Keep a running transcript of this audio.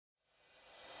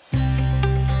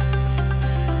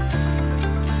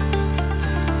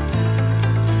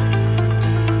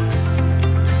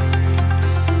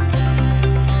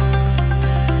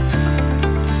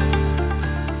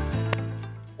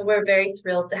we're very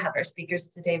thrilled to have our speakers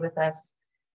today with us.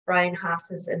 Brian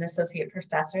Haas is an associate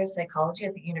professor of psychology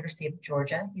at the University of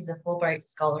Georgia. He's a Fulbright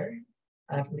scholar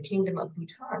from the Kingdom of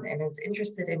Bhutan and is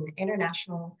interested in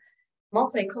international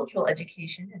multicultural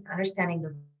education and understanding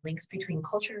the links between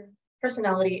culture,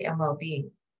 personality, and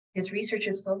well-being. His research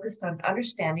is focused on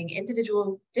understanding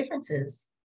individual differences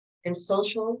in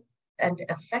social and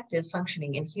effective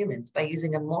functioning in humans by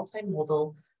using a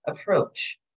multimodal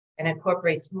approach, and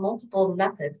incorporates multiple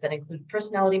methods that include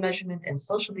personality measurement and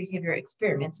social behavior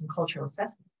experiments and cultural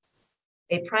assessments.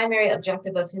 A primary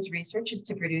objective of his research is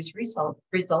to produce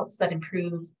results that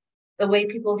improve the way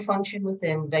people function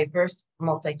within diverse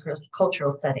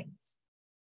multicultural settings.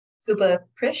 Kuba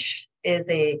Krish is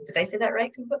did I say that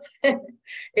right, Kuba?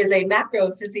 is a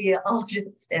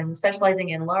macrophysiologist and specializing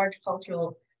in large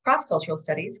cross-cultural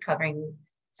studies covering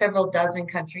several dozen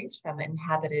countries from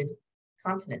inhabited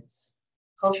continents.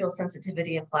 Cultural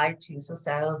sensitivity applied to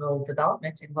societal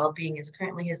development and well-being is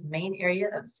currently his main area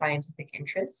of scientific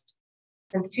interest.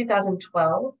 Since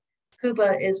 2012,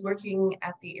 Kuba is working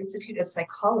at the Institute of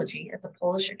Psychology at the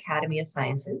Polish Academy of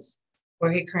Sciences,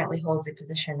 where he currently holds a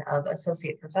position of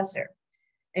associate professor.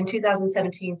 In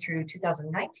 2017 through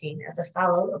 2019, as a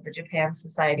fellow of the Japan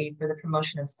Society for the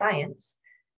Promotion of Science,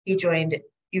 he joined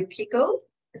Yukiko,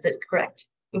 is it correct?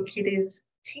 Ukide's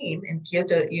team in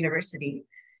Kyoto University.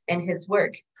 In his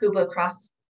work, Kuba crosses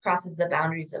the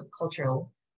boundaries of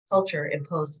culture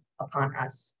imposed upon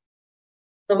us.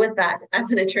 So with that, I'm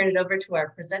going to turn it over to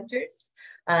our presenters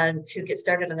to get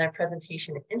started on their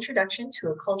presentation, Introduction to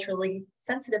a Culturally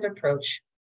Sensitive Approach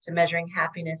to Measuring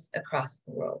Happiness Across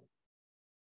the World.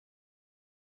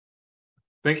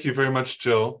 Thank you very much,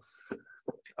 Jill.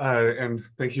 And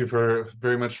thank you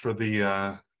very much for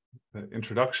the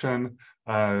introduction.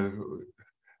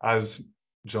 As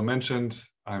Jill mentioned,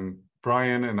 I'm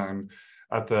Brian, and I'm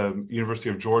at the University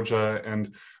of Georgia,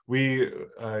 and we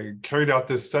carried out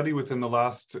this study within the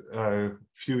last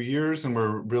few years, and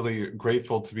we're really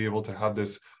grateful to be able to have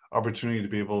this opportunity to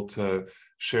be able to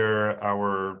share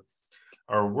our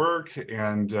work,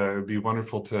 and it'd be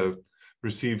wonderful to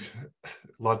receive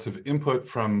lots of input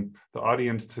from the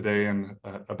audience today and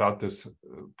about this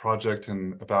project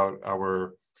and about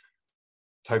our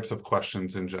types of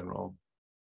questions in general.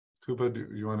 Kuba, do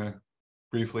you want to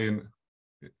briefly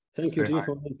Thank you, Jim,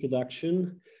 for the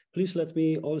introduction. Please let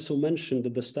me also mention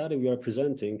that the study we are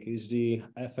presenting is the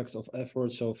effect of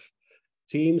efforts of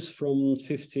teams from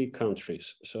 50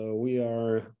 countries. So we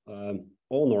are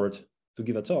honored to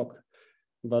give a talk,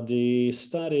 but the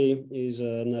study is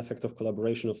an effect of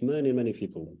collaboration of many, many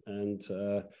people. And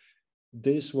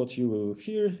this, what you will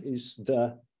hear, is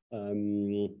the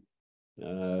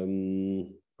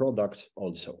product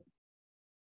also.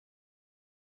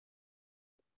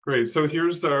 Great. So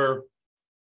here's our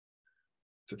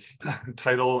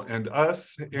title and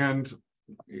us, and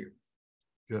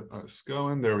get us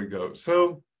going. There we go.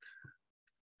 So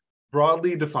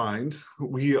broadly defined,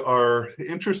 we are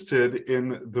interested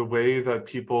in the way that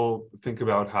people think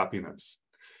about happiness.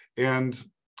 And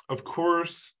of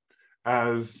course,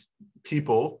 as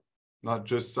people, not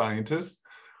just scientists,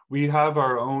 we have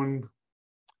our own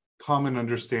common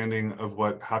understanding of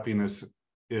what happiness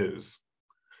is.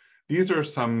 These are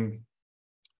some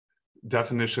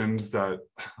definitions that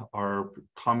are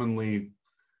commonly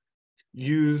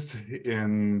used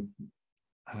in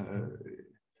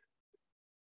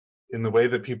the way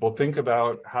that people think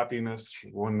about happiness.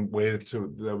 One way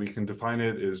that we can define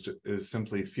it is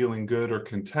simply feeling good or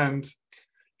content.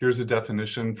 Here's a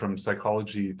definition from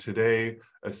Psychology Today: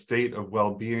 a state of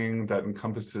well-being that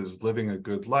encompasses living a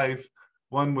good life,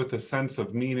 one with a sense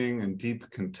of meaning and deep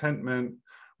contentment.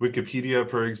 Wikipedia,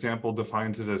 for example,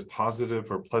 defines it as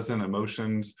positive or pleasant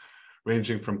emotions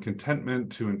ranging from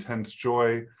contentment to intense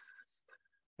joy.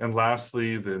 And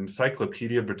lastly, the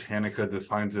Encyclopedia Britannica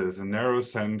defines it as a narrow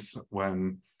sense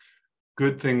when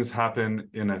good things happen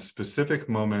in a specific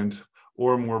moment,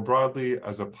 or more broadly,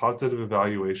 as a positive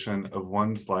evaluation of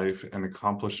one's life and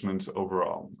accomplishments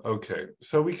overall. Okay,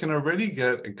 so we can already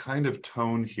get a kind of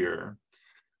tone here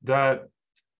that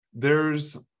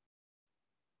there's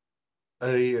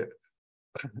a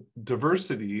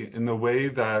diversity in the way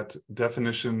that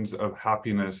definitions of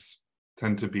happiness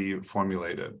tend to be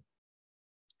formulated.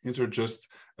 These are just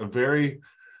a very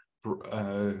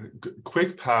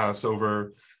quick pass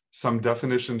over some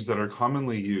definitions that are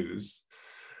commonly used.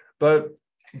 But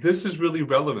this is really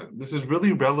relevant. This is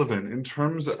really relevant in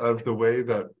terms of the way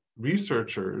that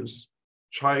researchers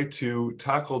try to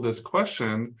tackle this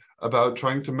question about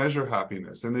trying to measure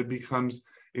happiness. And it becomes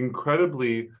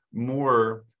incredibly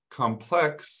more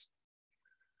complex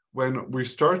when we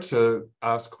start to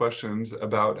ask questions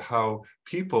about how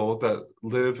people that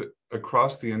live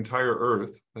across the entire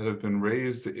earth, that have been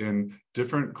raised in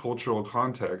different cultural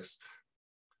contexts,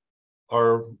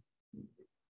 are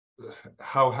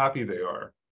how happy they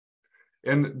are.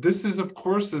 And this is, of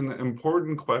course, an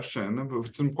important question.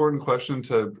 It's an important question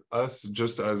to us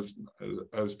just as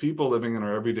people living in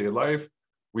our everyday life.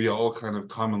 We all kind of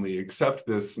commonly accept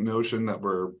this notion that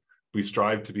we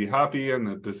strive to be happy, and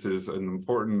that this is an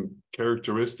important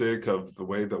characteristic of the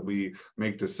way that we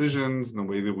make decisions and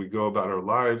the way that we go about our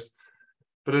lives.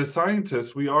 But as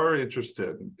scientists, we are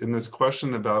interested in this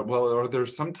question about, well, are there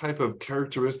some type of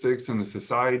characteristics in a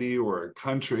society or a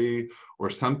country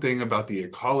or something about the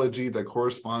ecology that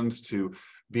corresponds to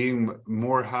being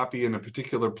more happy in a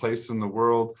particular place in the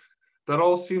world? That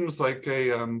all seems like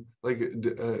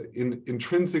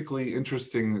intrinsically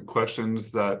interesting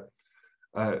questions that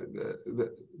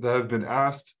have been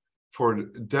asked for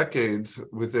decades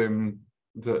within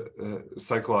the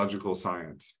psychological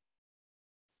science.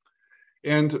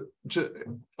 And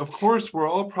of course, we're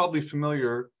all probably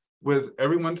familiar with,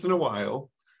 every once in a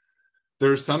while,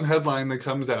 there's some headline that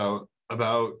comes out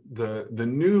about the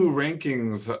new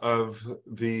rankings of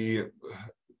the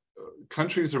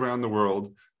countries around the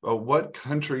world. What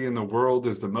country in the world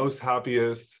is the most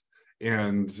happiest,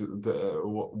 and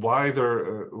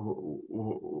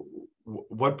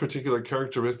what particular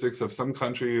characteristics of some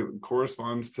country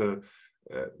corresponds to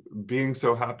being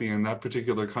so happy in that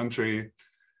particular country.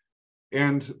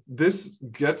 And this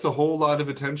gets a whole lot of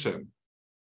attention,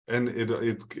 and it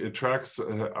attracts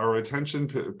our attention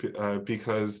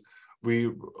because we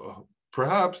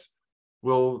perhaps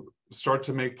will start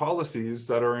to make policies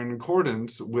that are in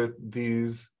accordance with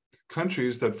these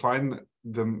countries that find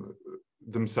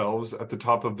themselves at the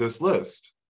top of this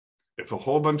list. If a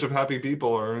whole bunch of happy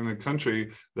people are in a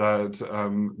country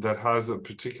that has a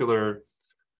particular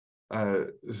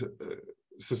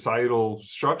societal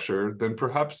structure, then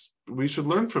perhaps we should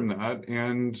learn from that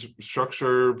and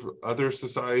structure other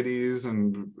societies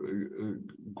and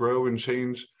grow and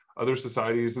change other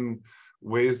societies in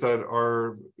ways that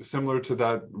are similar to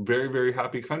that very, very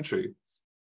happy country.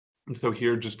 And so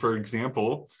here, just for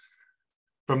example,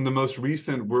 from the most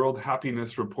recent World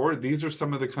Happiness Report, these are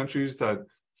some of the countries that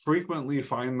frequently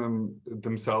find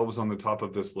themselves on the top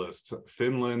of this list: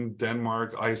 Finland,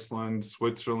 Denmark, Iceland,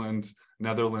 Switzerland,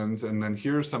 Netherlands. And then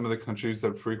here are some of the countries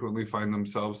that frequently find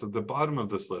themselves at the bottom of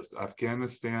this list: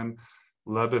 Afghanistan,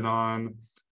 Lebanon,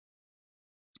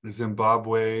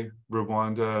 Zimbabwe,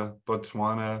 Rwanda,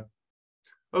 Botswana.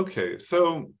 Okay,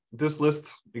 so this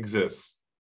list exists,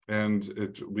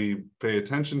 and we pay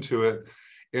attention to it.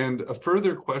 And a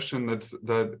further question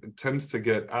that tends to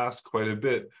get asked quite a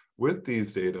bit with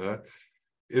these data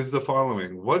is the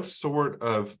following: what sort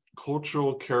of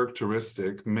cultural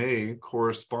characteristic may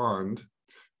correspond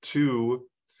to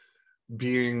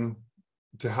being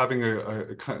in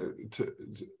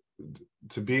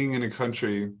a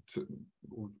country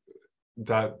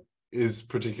that is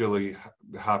particularly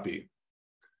happy?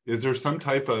 Is there some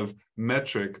type of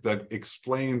metric that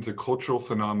explains a cultural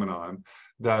phenomenon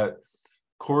that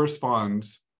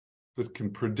corresponds, that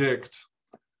can predict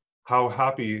how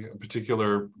happy a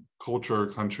particular culture or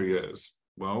country is?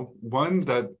 Well, one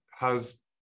that has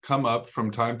come up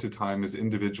from time to time is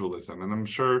individualism. And I'm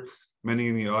sure many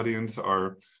in the audience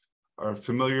are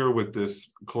familiar with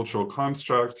this cultural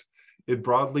construct. It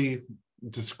broadly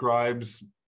describes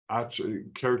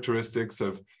characteristics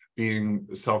of being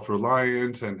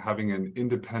self-reliant and having an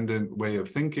independent way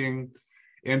of thinking.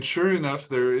 And sure enough,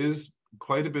 there is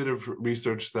quite a bit of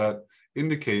research that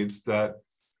indicates that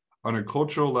on a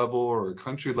cultural level or a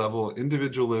country level,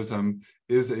 individualism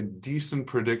is a decent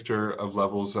predictor of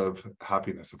levels of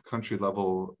happiness, of country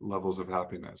level levels of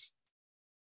happiness.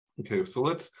 Okay, so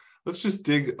let's just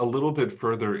dig a little bit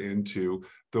further into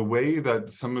the way that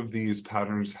some of these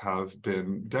patterns have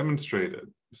been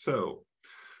demonstrated. So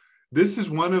this is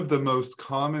one of the most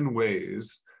common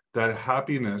ways that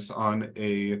happiness on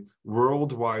a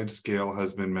worldwide scale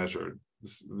has been measured,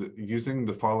 using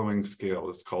the following scale.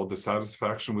 It's called the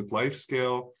Satisfaction with Life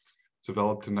scale. It's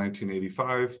developed in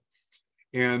 1985,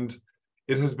 and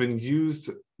it has been used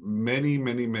many,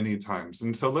 many, many times.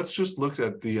 And so let's just look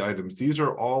at the items. These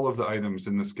are all of the items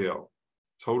in the scale,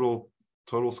 total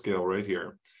scale right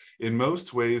here. In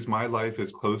most ways, my life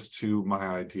is close to my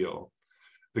ideal.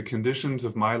 The conditions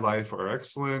of my life are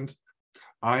excellent.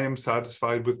 I am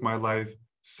satisfied with my life.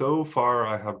 So far,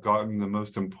 I have gotten the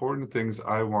most important things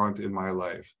I want in my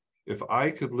life. If I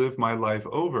could live my life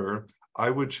over, I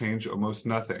would change almost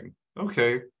nothing.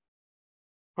 Okay,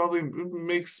 probably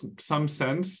makes some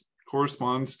sense,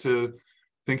 corresponds to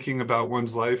thinking about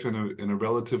one's life in a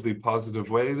relatively positive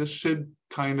way, this should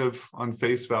kind of, on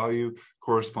face value,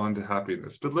 correspond to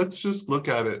happiness. But let's just look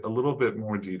at it a little bit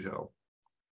more detail.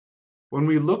 When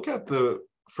we look at the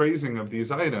phrasing of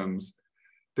these items,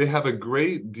 they have a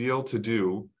great deal to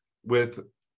do with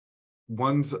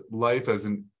one's life as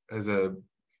a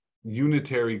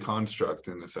unitary construct,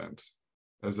 in a sense,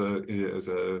 as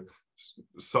a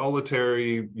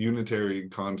solitary unitary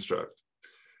construct.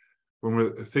 When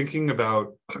we're thinking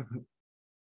about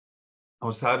how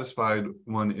satisfied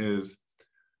one is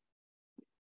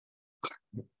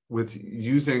with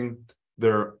using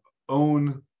their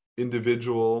own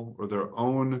individual or their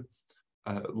own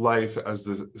life as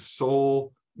the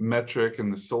sole metric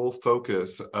and the sole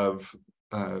focus of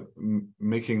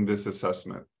making this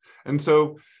assessment. And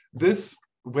so this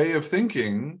way of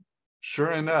thinking,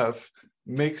 sure enough,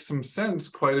 makes some sense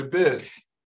quite a bit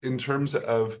in terms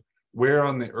of where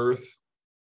on the earth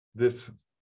this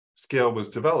scale was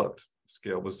developed.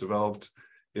 Scale was developed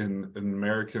in an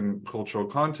American cultural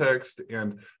context,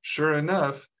 and sure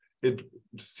enough, it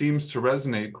seems to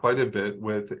resonate quite a bit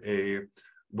with a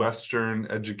Western,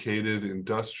 educated,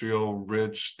 industrial,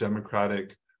 rich,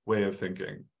 democratic way of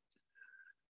thinking.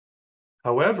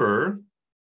 However,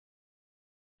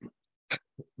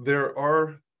 there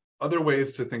are other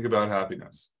ways to think about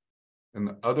happiness, and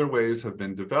the other ways have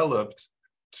been developed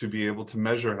to be able to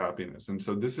measure happiness. And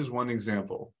so this is one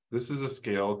example. This is a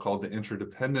scale called the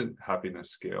interdependent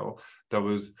happiness scale that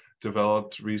was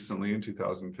developed recently in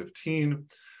 2015.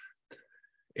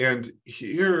 And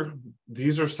here,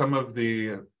 these are some of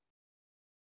the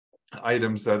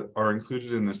items that are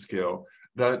included in the scale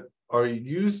that are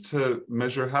used to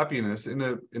measure happiness in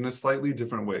a slightly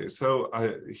different way. So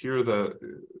here are the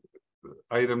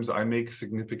items. I make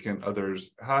significant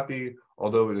others happy,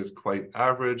 although it is quite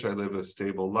average. I live a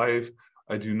stable life.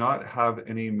 I do not have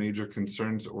any major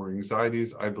concerns or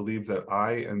anxieties. I believe that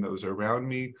I and those around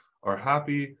me are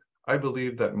happy. I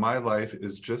believe that my life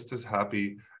is just as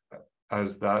happy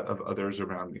as that of others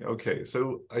around me. Okay,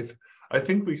 so I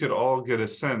think we could all get a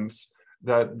sense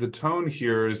that the tone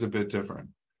here is a bit different.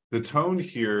 The tone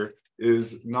here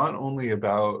is not only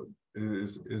about,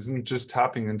 isn't just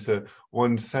tapping into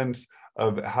one sense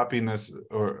of happiness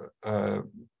or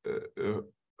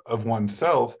of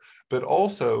oneself, but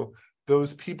also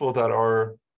those people that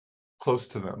are close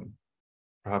to them.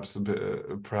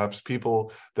 Perhaps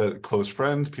people that close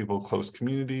friends, people close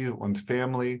community, one's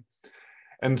family.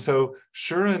 And so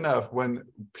sure enough, when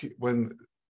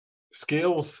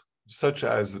scales such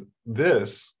as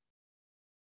this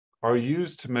are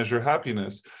used to measure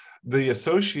happiness, the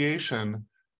association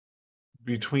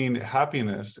between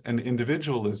happiness and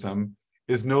individualism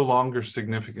is no longer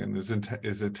significant,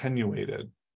 is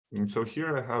attenuated. And so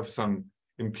here I have some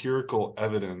empirical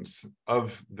evidence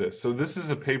of this. So this is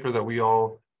a paper that we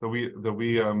wrote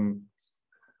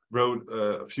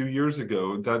a few years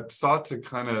ago that sought to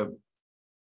kind of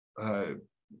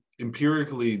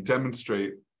empirically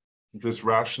demonstrate this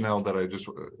rationale that I just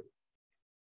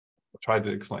tried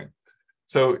to explain.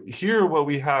 So here what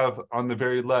we have on the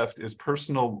very left is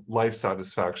personal life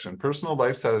satisfaction. Personal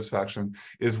life satisfaction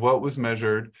is what was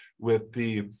measured with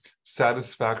the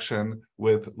satisfaction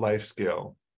with life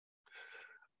scale.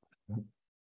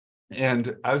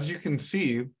 And as you can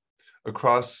see,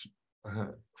 across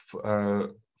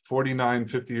 49,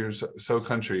 50 or so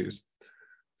countries,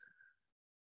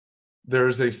 there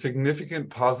is a significant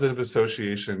positive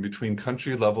association between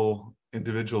country level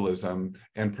individualism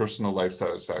and personal life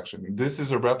satisfaction. This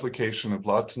is a replication of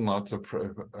lots and lots of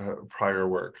prior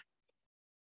work.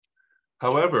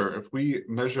 However, if we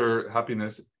measure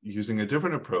happiness using a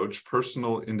different approach,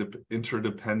 personal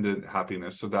interdependent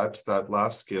happiness, so that's that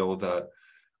last scale that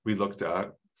we looked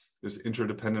at, this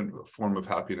interdependent form of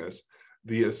happiness,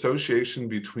 the association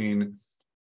between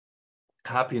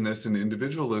happiness and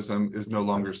individualism is no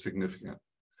longer significant.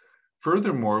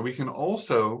 Furthermore, we can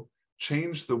also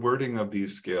change the wording of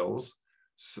these scales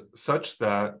such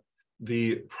that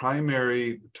the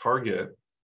primary target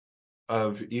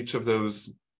of each of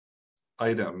those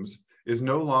items is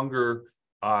no longer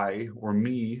I or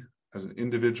me as an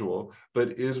individual,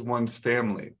 but is one's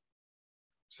family.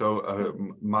 So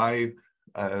my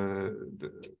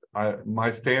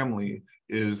family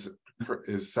is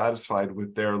satisfied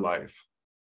with their life,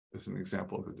 as an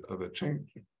example of a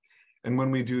change. And when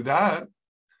we do that,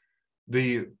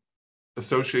 the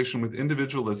association with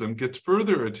individualism gets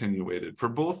further attenuated for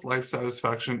both life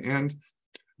satisfaction and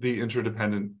the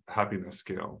interdependent happiness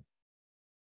scale.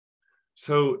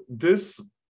 So this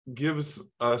gives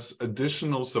us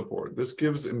additional support. This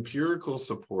gives empirical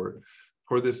support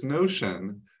for this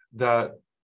notion that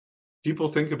people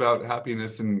think about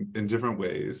happiness in different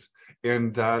ways,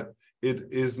 and that it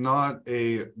is not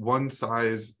a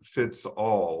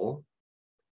one-size-fits-all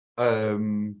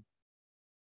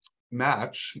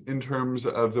match in terms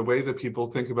of the way that people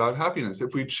think about happiness.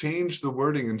 If we change the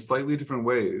wording in slightly different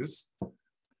ways,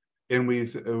 and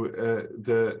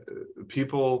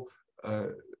people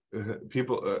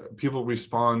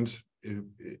respond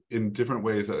in different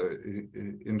ways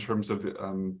in terms of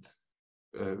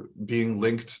being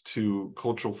linked to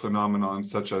cultural phenomenon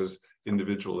such as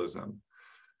individualism.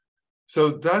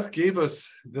 So that gave us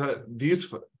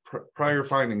these prior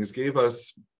findings gave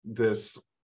us this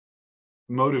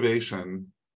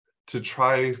motivation to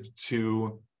try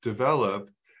to develop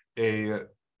a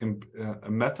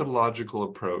methodological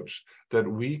approach that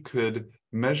we could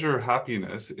measure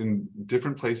happiness in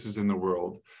different places in the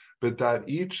world, but that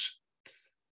each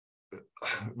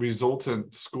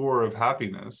resultant score of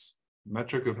happiness,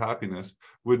 metric of happiness,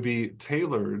 would be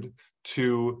tailored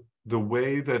to the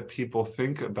way that people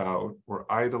think about or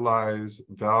idolize,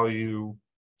 value,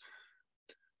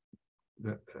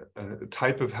 the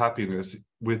type of happiness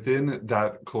within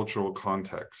that cultural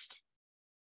context.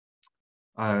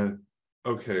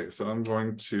 Okay, so I'm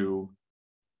going to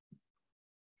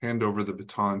hand over the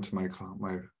baton to my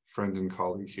friend and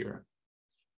colleague here.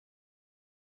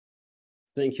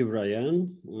 Thank you,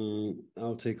 Ryan.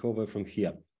 I'll take over from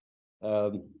here.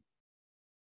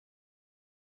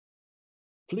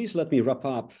 Please let me wrap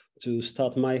up to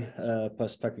start my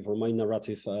perspective or my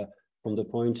narrative from the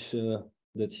point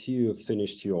that you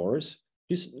finished yours.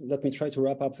 Please let me try to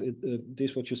wrap up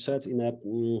this what you said in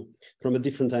from a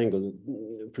different angle,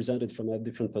 presented from a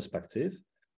different perspective.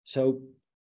 So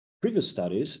previous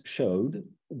studies showed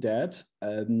that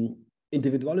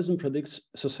individualism predicts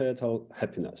societal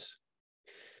happiness.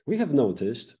 We have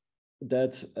noticed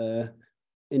that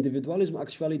individualism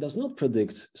actually does not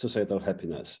predict societal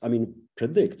happiness. I mean,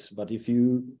 predicts, but if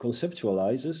you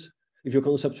conceptualize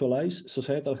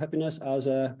societal happiness as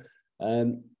a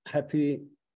happy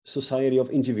society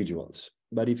of individuals.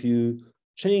 But if you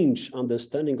change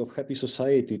understanding of happy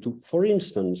society to, for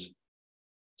instance,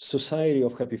 society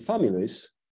of happy families,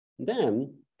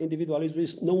 then individualism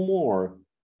is no more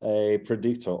a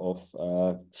predictor of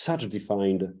such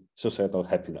defined societal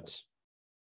happiness.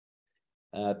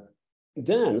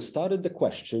 Then started the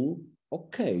question,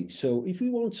 okay, so if we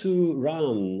want to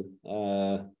run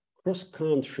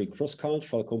cross-country,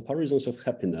 cross-cultural comparisons of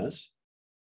happiness,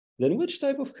 then which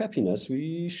type of happiness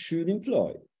we should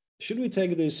employ? Should we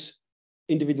take this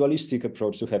individualistic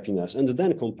approach to happiness and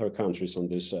then compare countries on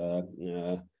this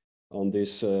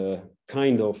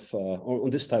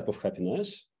type of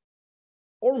happiness?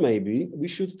 Or maybe we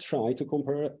should try to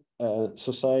compare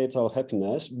societal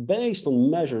happiness based on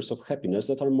measures of happiness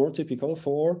that are more typical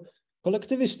for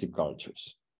collectivistic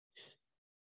cultures.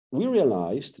 We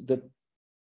realized that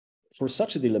for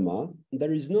such a dilemma,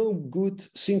 there is no good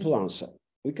simple answer.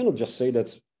 We cannot just say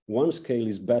that one scale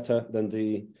is better than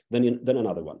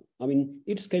another one. I mean,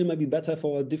 each scale might be better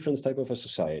for a different type of a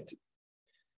society.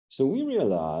 So we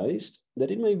realized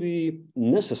that it may be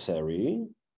necessary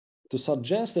to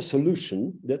suggest a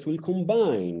solution that will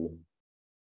combine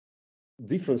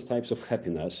different types of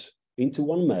happiness into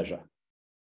one measure.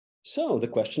 So the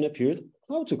question appeared,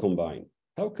 how to combine?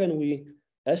 How can we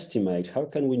estimate, how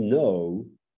can we know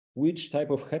which type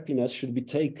of happiness should be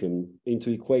taken into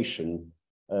equation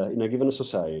in a given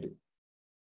society?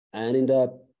 And in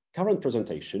the current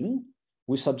presentation,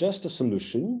 we suggest a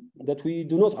solution that we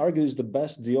do not argue is the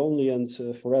best, the only, and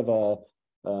forever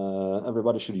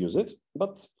everybody should use it,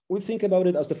 but we think about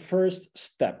it as the first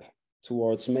step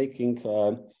towards making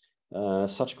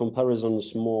such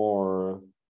comparisons more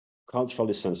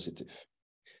culturally sensitive.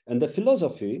 And the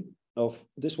philosophy of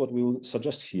this, what we will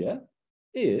suggest here,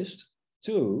 is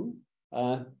to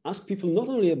ask people not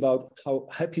only about how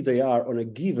happy they are on a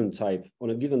given type, on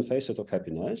a given facet of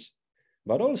happiness,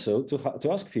 but also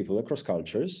to ask people across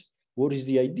cultures, what is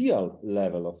the ideal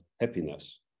level of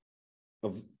happiness,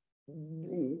 of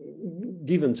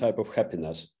given type of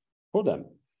happiness for them.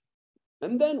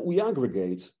 And then we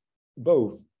aggregate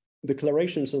both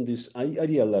declarations on these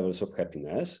ideal levels of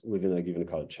happiness within a given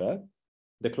culture,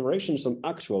 declarations on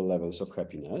actual levels of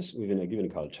happiness within a given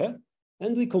culture,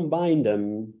 and we combine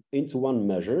them into one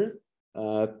measure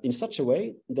in such a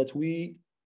way that we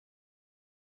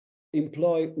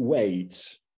employ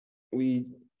weights. We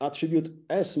attribute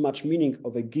as much meaning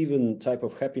of a given type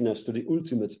of happiness to the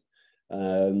ultimate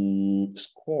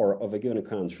score of a given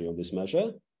country of this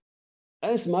measure,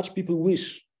 as much people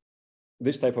wish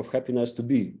this type of happiness to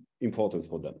be important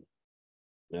for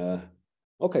them.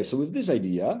 Okay, so with this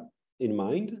idea in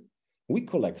mind, we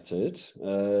collected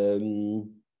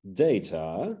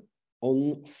data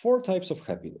on 4 types of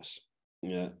happiness.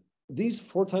 These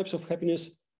 4 types of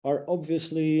happiness are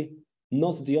obviously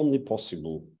not the only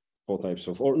possible 4 types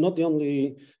of, or not the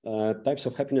only types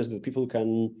of happiness that people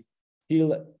can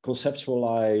feel,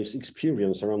 conceptualize,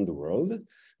 experience around the world.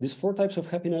 These 4 types of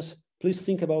happiness, please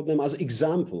think about them as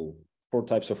example 4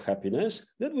 types of happiness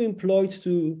that we employed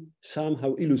to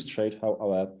somehow illustrate how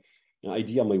our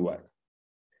idea may work.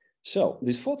 So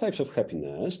these 4 types of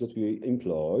happiness that we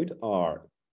employed are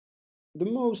the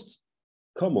most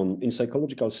common in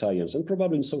psychological science and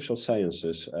probably in social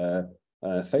sciences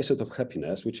facet of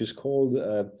happiness, which is called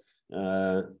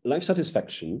life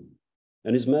satisfaction,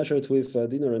 and is measured with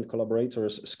Dinner and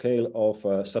collaborators' scale of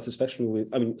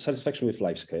satisfaction with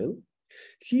life scale.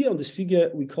 Here on this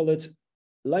figure, we call it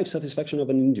life satisfaction of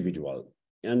an individual,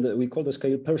 and we call the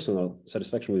scale personal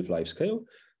satisfaction with life scale,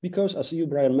 because as you,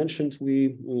 Brian, mentioned,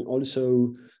 we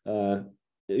also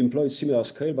employed similar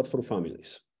scale, but for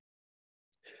families.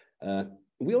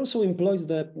 We also employed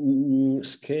the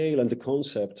scale and the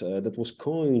concept that was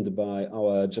coined by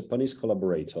our Japanese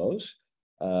collaborators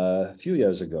a few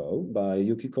years ago by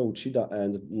Yukiko Uchida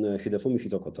and Hidefumi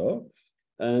Hitokoto,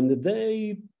 and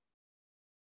they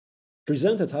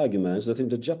presented arguments that in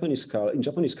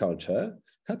Japanese culture,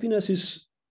 happiness is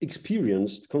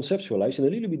experienced, conceptualized in a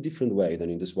little bit different way than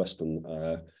in this Western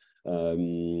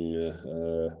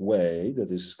way that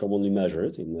is commonly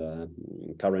measured in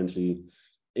currently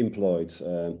employed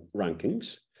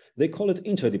rankings. They call it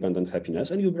interdependent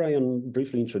happiness, and you, Brian,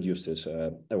 briefly introduced it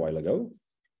a while ago.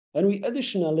 And we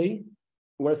additionally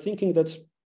were thinking that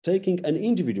taking an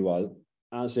individual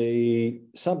as a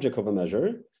subject of a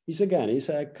measure is a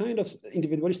kind of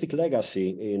individualistic legacy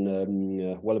in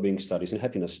well-being studies, in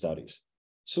happiness studies.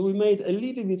 So we made a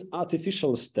little bit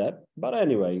artificial step, but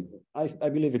anyway, I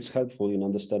believe it's helpful in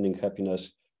understanding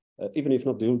happiness, even if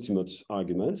not the ultimate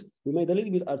argument. We made a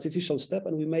little bit artificial step,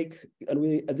 and we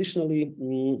additionally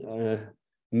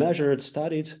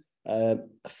studied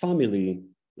family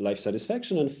life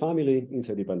satisfaction and family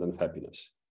interdependent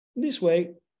happiness. This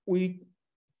way, we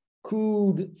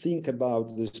could think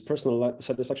about this personal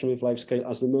satisfaction with life scale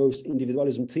as the most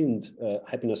individualism-themed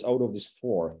happiness out of these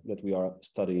 4 that we are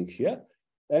studying here,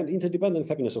 and interdependent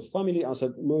happiness of family as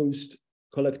a most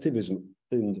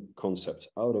collectivism-themed concept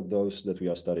out of those that we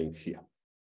are studying here.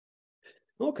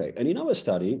 Okay, and in our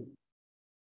study,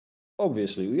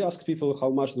 obviously, we asked people how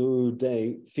much do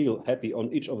they feel happy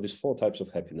on each of these 4 types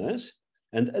of happiness,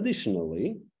 and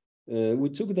additionally, we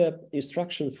took the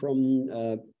instruction from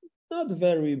not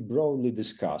very broadly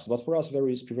discussed, but for us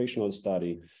very inspirational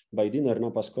study by Dinner,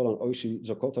 Napascola, and Oishi,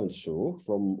 Zokoto, and Su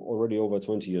from already over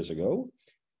 20 years ago,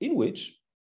 in which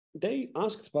they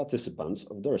asked participants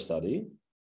of their study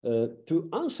to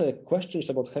answer questions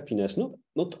about happiness,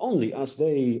 not only as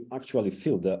they actually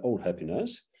feel their own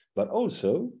happiness, but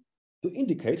also to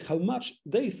indicate how much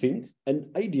they think an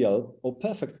ideal or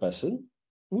perfect person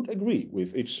would agree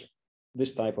with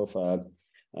this type of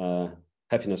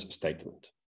happiness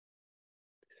statement.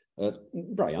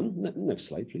 Brian, next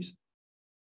slide, please.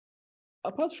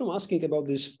 Apart from asking about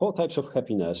these 4 types of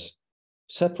happiness,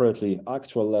 separately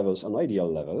actual levels and ideal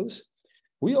levels,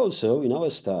 we also, in our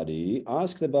study,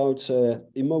 asked about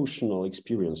emotional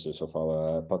experiences of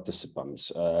our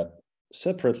participants,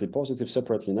 separately positive,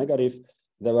 separately negative.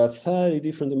 There were 30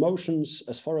 different emotions.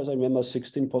 As far as I remember,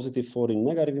 16 positive, 14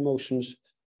 negative emotions.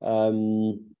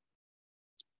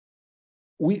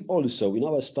 We also, in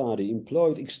our study,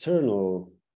 employed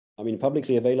external,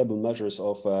 publicly available measures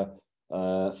of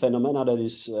phenomena that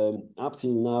is up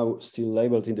till now still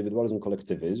labeled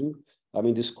individualism-collectivism.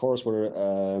 These scores were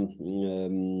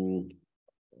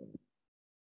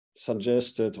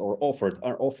suggested or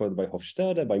are offered by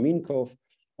Hofstede, by Minkoff.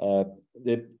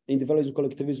 The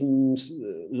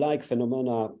individualism-collectivism-like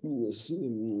phenomena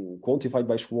quantified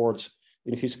by Schwartz.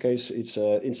 In his case, it's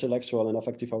intellectual and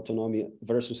affective autonomy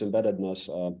versus embeddedness.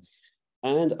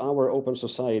 And our open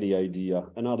society idea,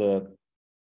 another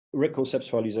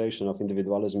reconceptualization of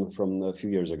individualism from a few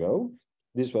years ago.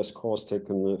 This was scores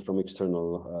taken from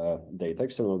external data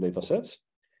sets.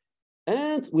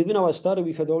 And within our study,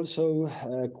 we had also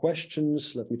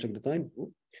questions, let me check the time.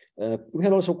 We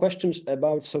had also questions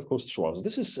about self-construals.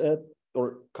 This is,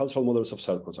 or cultural models of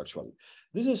self-construals, actually.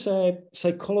 This is a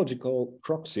psychological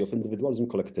proxy of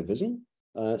individualism-collectivism.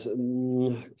 A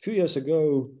few years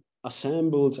ago,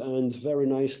 assembled and very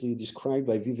nicely described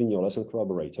by Vignoles and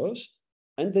collaborators.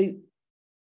 And they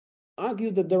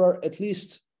argued that there are at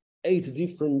least 8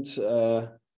 different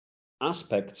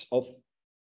aspects of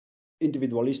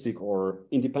individualistic or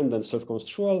independent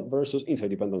self-construal versus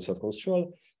interdependent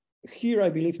self-construal. here I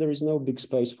believe there is no big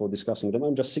space for discussing them.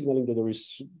 I'm just signaling that there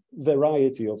is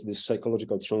variety of these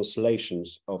psychological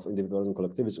translations of individualism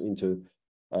collectivism into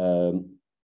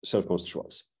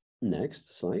self-construals.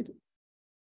 Next slide.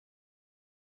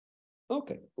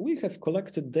 Okay, we have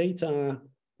collected data.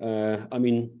 I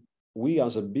mean, we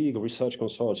as a big research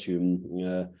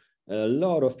consortium, a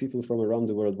lot of people from around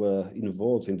the world were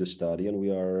involved in the study, and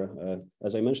we are,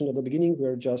 as I mentioned at the beginning,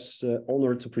 we're just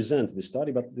honored to present the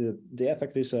study, but the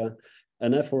effect is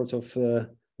an effort of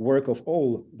work of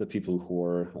all the people who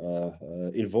are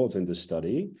involved in the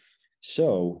study.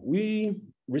 So we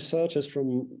researchers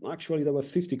from, actually there were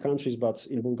 50 countries, but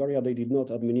in Bulgaria they did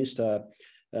not administer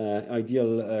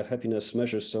ideal happiness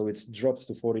measures, so it's dropped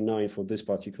to 49 for this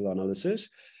particular analysis.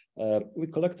 We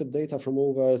collected data from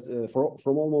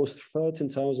from almost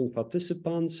 13,000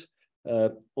 participants,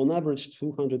 on average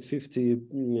 250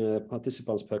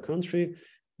 participants per country.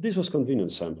 This was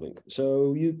convenience sampling,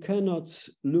 so you cannot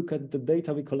look at the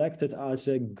data we collected as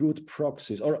a good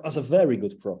proxy or as a very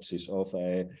good proxy of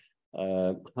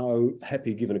how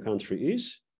happy a given country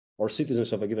is or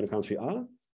citizens of a given country are.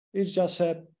 It's just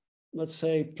let's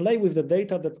say, play with the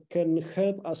data that can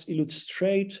help us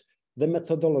illustrate the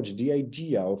methodology, the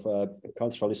idea of a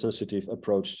culturally sensitive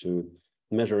approach to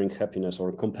measuring happiness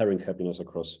or comparing happiness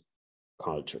across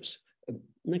cultures.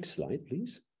 Next slide,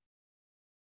 please.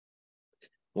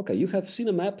 Okay, you have seen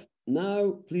a map.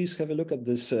 Now, please have a look at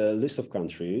this list of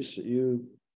countries.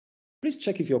 Please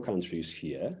check if your country is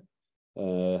here.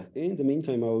 In the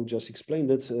meantime, I'll just explain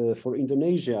that for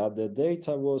Indonesia, the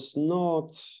data was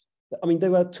not, I mean, they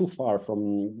were too far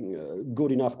from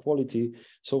good enough quality.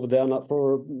 So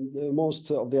for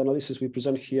most of the analysis we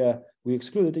present here, we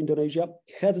excluded Indonesia.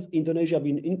 Had Indonesia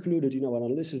been included in our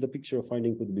analysis, the picture of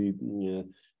finding would be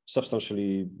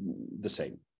substantially the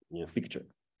same picture.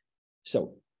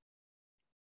 So,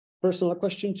 personal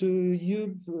question to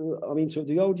you, I mean, to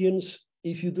the audience.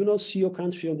 If you do not see your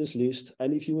country on this list,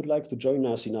 and if you would like to join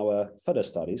us in our further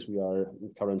studies, we are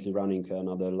currently running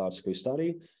another large-scale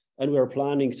study, and we are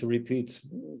planning to repeat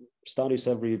studies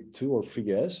every 2 or 3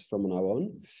 years from now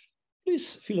on.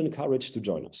 Please feel encouraged to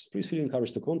join us. Please feel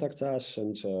encouraged to contact us,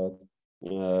 and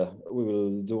we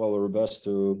will do our best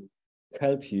to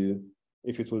help you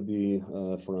if it will be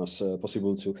for us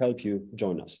possible to help you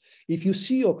join us. If you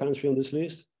see your country on this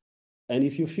list, and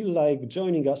if you feel like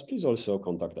joining us, please also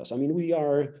contact us. I mean, we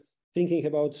are thinking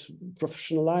about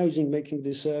professionalizing, making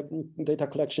these data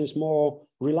collections more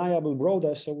reliable,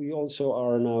 broader. So we also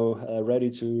are now ready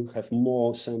to have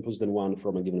more samples than one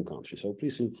from a given country. So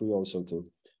please feel free also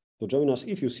to join us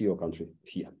if you see your country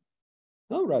here.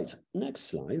 All right, next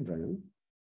slide, Brian.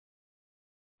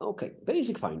 Okay,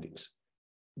 basic findings.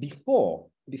 Before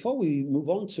we move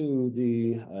on to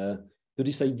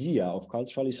this idea of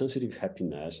culturally sensitive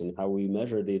happiness and how we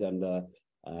measured it and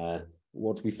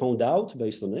what we found out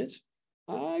based on it,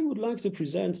 I would like to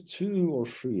present 2 or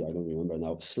 3, I don't remember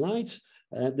now, slides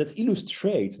that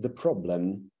illustrate the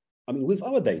problem. I mean, with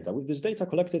our data, with this data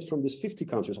collected from these 50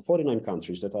 countries or 49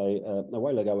 countries that I a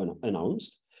while ago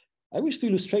announced, I wish to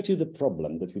illustrate you the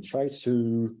problem that we try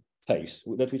to face,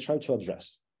 that we try to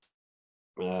address.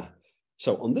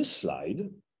 So on this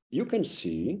slide, you can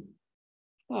see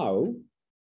how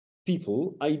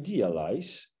people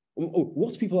idealize,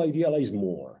 what people idealize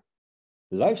more,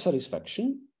 life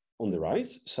satisfaction on the right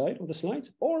side of the slide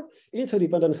or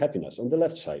interdependent happiness on the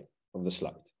left side of the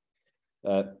slide.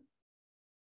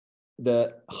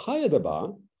 The higher the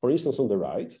bar, for instance, on the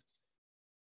right,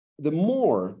 the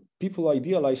more people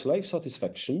idealize life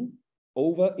satisfaction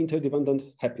over interdependent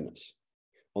happiness.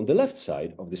 On the left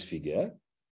side of this figure,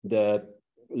 the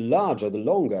larger, the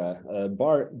longer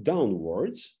bar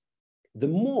downwards, the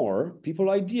more people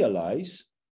idealize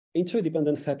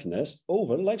interdependent happiness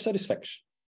over life satisfaction.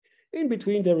 In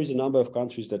between, there is a number of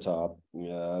countries that are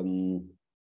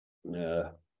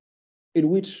in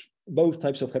which both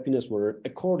types of happiness were,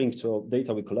 according to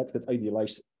data we collected,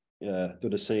 idealized to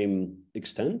the same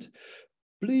extent.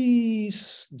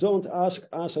 Please don't ask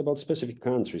us about specific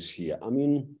countries here. I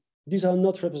mean, these are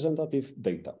not representative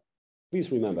data. Please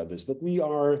remember this, that we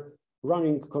are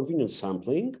running convenience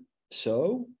sampling,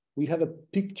 so we have a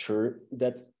picture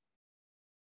that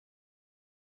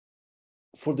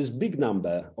for this big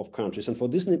number of countries and for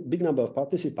this big number of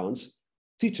participants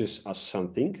teaches us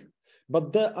something,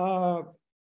 but there are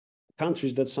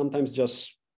countries that sometimes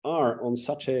just are on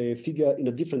such a figure in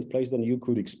a different place than you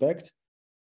could expect.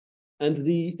 And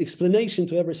the explanation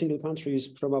to every single country is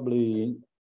probably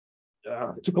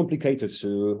too complicated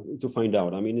to find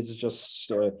out. I mean, it's just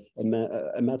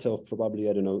a matter of probably,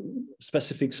 I don't know,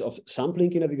 specifics of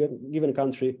sampling in a given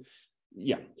country.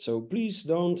 yeah, so please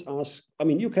don't ask. I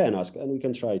mean, you can ask, and we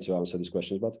can try to answer these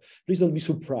questions, but please don't be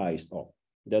surprised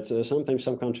that sometimes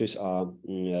some countries are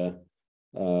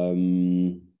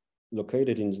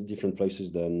located in different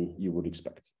places than you would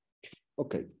expect.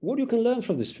 Okay, what you can learn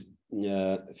from this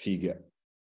figure,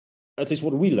 at least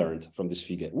what we learned from this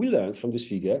figure. We learned from this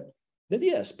figure that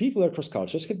yes, people across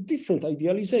cultures have different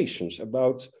idealizations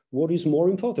about what is more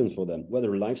important for them,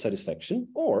 whether life satisfaction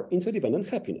or interdependent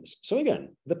happiness. So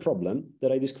again, the problem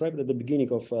that I described at the beginning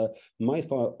of my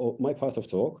part of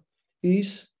talk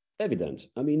is evident.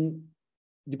 I mean,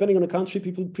 depending on the country,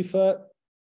 people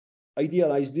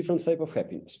idealize different type of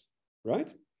happiness, right?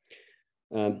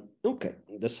 Okay,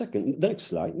 next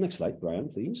slide, Brian,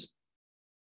 please.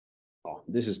 Oh,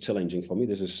 this is challenging for me.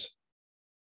 This is,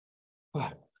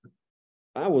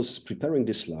 I was preparing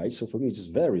this slide, so for me it's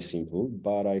very simple,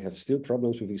 but I have still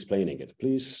problems with explaining it.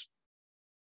 Please,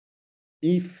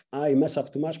 if I mess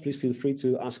up too much, please feel free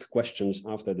to ask questions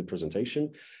after the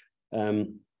presentation.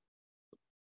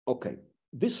 Okay,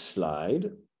 this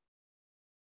slide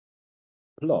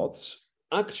plots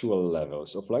actual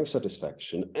levels of life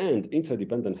satisfaction and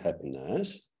interdependent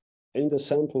happiness in the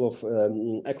sample of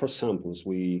across samples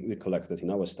we collected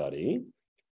in our study.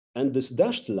 And this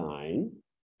dashed line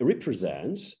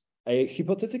represents a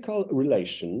hypothetical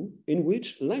relation in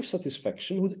which life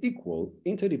satisfaction would equal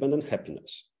interdependent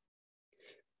happiness.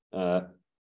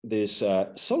 This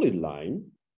solid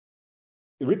line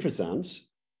represents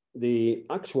the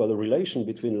actual relation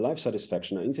between life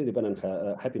satisfaction and interdependent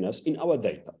happiness in our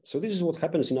data. So this is what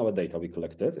happens in our data we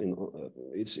collected.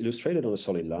 It's illustrated on a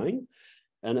solid line.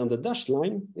 And on the dashed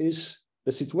line is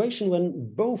the situation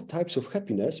when both types of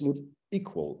happiness would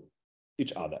equal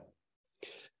each other.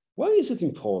 Why is it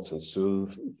important to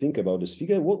think about this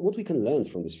figure? What we can learn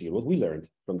from this figure, what we learned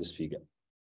from this figure?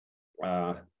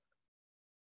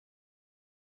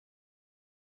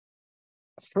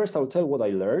 First, I'll tell what I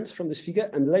learned from this figure,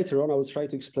 and later on, I will try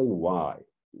to explain why,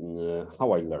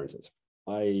 how I learned it.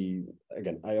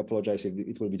 I apologize if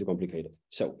it will be too complicated.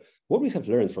 So what we have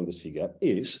learned from this figure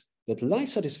is that life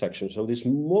satisfaction, so this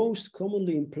most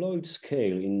commonly employed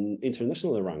scale in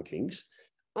international rankings,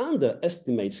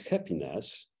 underestimates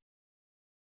happiness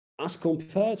as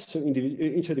compared to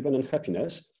interdependent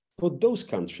happiness for those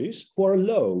countries who are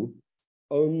low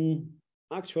on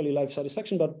actually life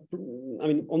satisfaction, but I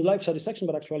mean on life satisfaction,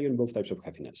 but actually on both types of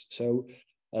happiness. So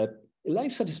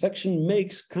life satisfaction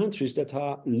makes countries that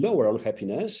are lower on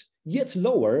happiness yet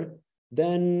lower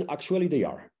than actually they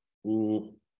are.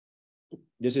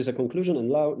 This is a conclusion, and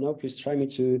now please try me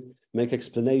to make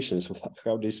explanations of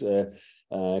how this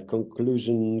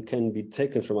conclusion can be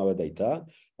taken from our data.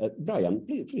 Brian,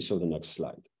 please show the next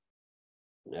slide.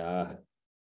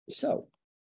 So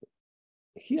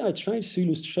here I try to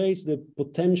illustrate the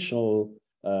potential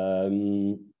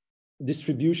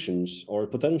distributions or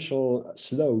potential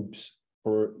slopes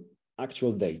for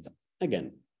actual data.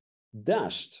 Again,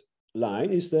 dashed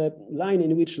line is the line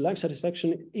in which life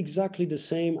satisfaction is exactly the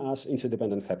same as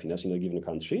interdependent happiness in a given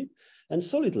country. And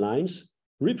solid lines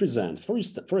represent,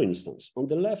 for instance, on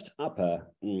the left upper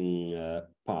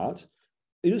part,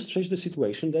 illustrates the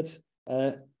situation that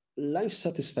life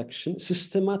satisfaction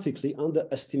systematically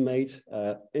underestimate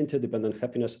interdependent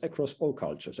happiness across all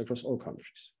cultures, across all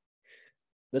countries.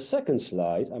 The second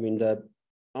slide, I mean the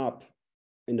up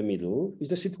in the middle, is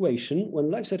the situation when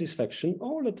life satisfaction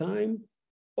all the time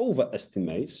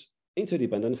overestimates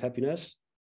interdependent happiness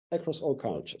across all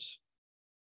cultures.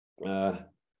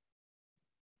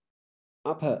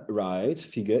 Upper right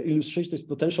figure illustrates this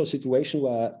potential situation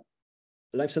where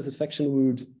life satisfaction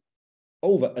would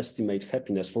overestimate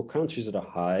happiness for countries that are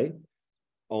high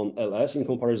on LS in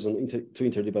comparison to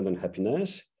interdependent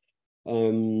happiness,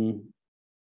 and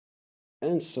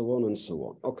so on and so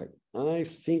on. Okay, I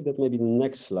think that maybe the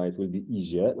next slide will be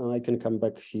easier, and I can come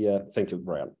back here. Thank you,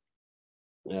 Brian.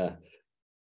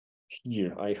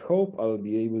 Here, I hope I'll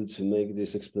be able to make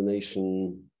this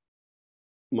explanation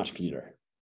much clearer.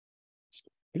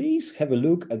 Please have a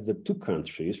look at the two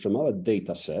countries from our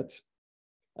data set.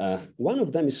 One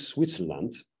of them is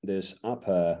Switzerland, this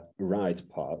upper right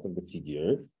part of the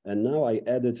figure. And now I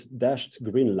added dashed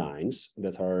green lines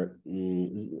that are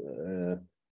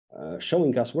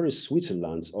showing us where is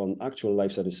Switzerland on actual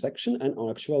life satisfaction and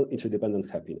on actual interdependent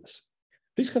happiness.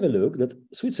 Please have a look that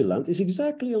Switzerland is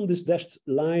exactly on this dashed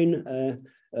line,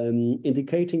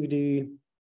 indicating the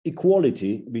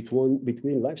equality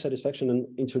between life satisfaction and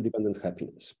interdependent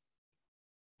happiness.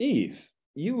 If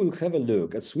you will have a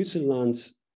look at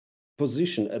Switzerland's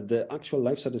position at the actual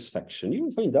life satisfaction, you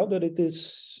will find out that it is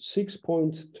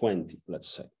 6.20, let's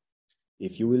say.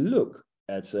 If you will look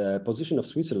at the position of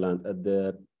Switzerland at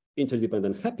the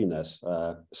interdependent happiness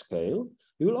scale,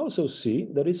 you will also see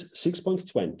that it's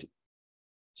 6.20.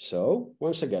 So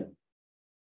once again,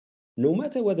 no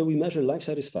matter whether we measure life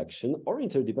satisfaction or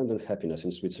interdependent happiness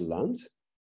in Switzerland,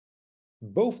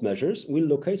 both measures will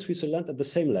locate Switzerland at the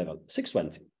same level,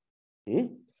 620.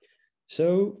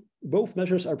 So both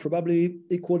measures are probably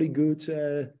equally good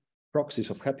proxies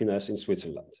of happiness in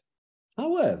Switzerland.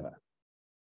 However,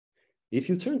 if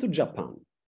you turn to Japan,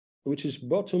 which is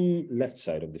bottom left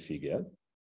side of the figure,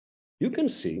 you can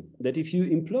see that if you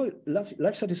employ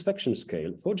life satisfaction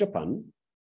scale for Japan,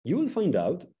 you will find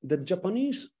out that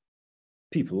Japanese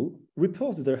people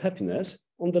report their happiness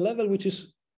on the level which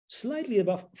is slightly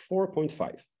above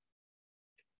 4.5.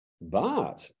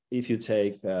 But if you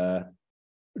take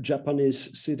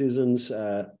Japanese citizens'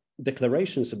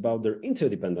 declarations about their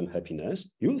interdependent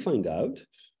happiness, you will find out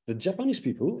that Japanese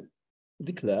people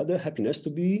declare their happiness to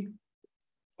be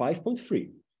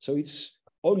 5.3. So it's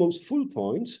almost full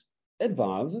points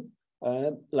above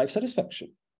life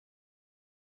satisfaction.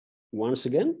 Once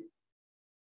again,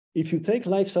 if you take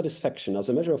life satisfaction as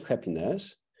a measure of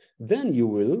happiness, then you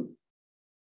will,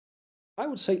 I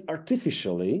would say,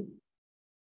 artificially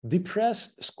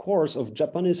depress scores of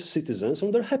Japanese citizens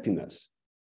on their happiness.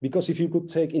 Because if you could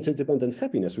take interdependent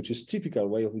happiness, which is typical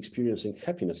way of experiencing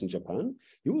happiness in Japan,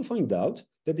 you will find out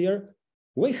that they are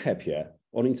way happier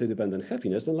on interdependent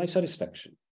happiness than life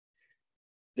satisfaction.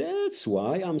 That's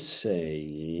why I'm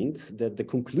saying that the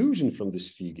conclusion from this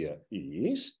figure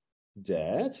is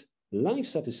that life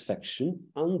satisfaction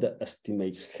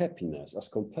underestimates happiness as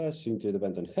compared to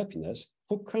interdependent happiness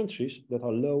for countries that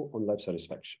are low on life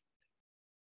satisfaction.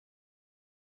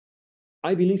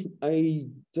 I believe I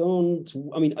don't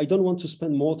want to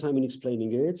spend more time in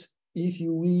explaining it. If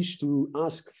you wish to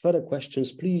ask further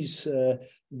questions, please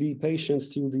be patient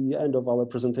till the end of our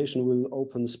presentation. We'll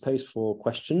open space for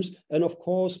questions. And of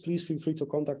course, please feel free to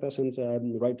contact us and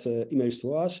write emails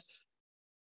to us.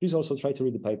 Please also try to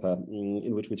read the paper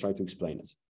in which we try to explain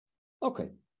it. Okay,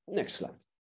 next slide.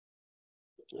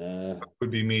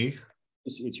 Would be me.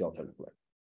 It's your turn.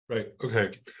 Right,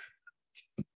 okay.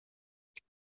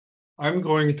 I'm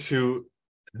going to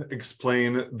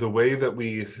explain the way that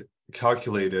we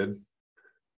calculated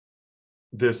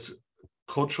this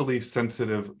culturally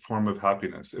sensitive form of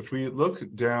happiness. If we look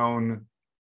down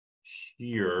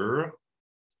here,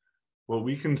 what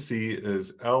we can see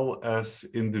is LS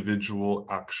individual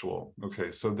actual.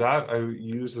 Okay, so that I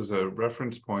use as a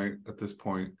reference point at this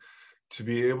point to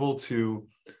be able to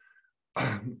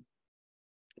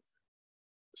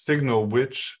signal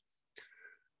which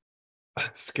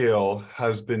scale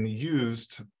has been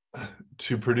used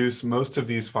to produce most of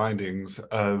these findings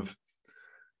of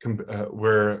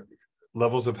where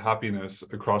levels of happiness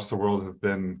across the world have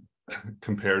been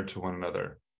compared to one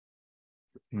another.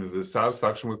 There's a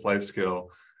satisfaction with life scale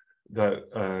that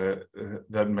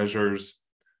that measures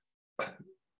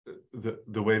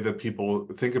the way that people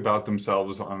think about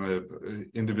themselves on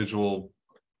an individual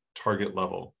target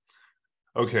level.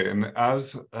 Okay, and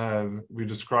as we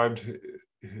described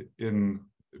in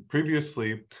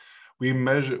previously,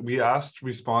 we asked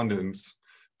respondents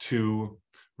to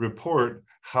report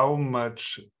how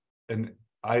much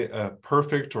a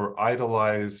perfect or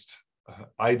idealized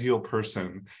ideal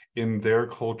person in their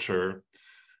culture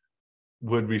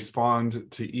would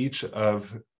respond to each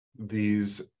of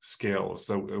these scales.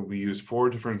 So we use 4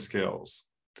 different scales.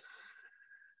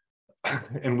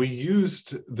 And we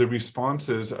used the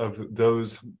responses of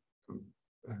those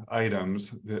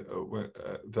items,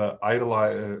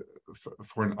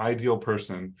 for an ideal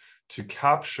person, to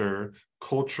capture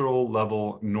cultural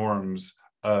level norms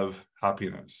of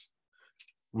happiness.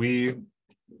 We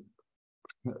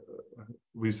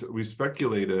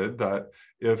speculated that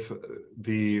if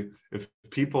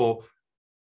people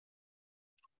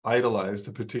idolized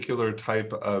a particular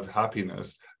type of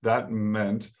happiness, that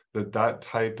meant that that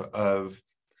type of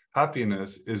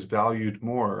happiness is valued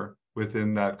more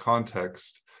within that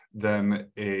context than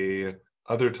a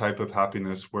other type of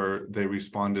happiness where they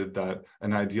responded that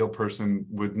an ideal person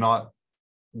would not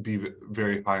be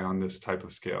very high on this type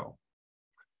of scale.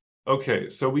 Okay,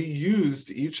 so we used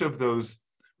each of those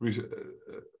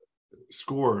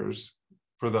scores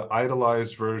for the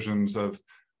idealized versions of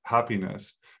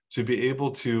happiness to be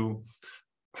able to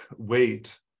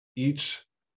weight each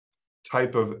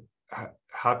type of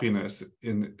happiness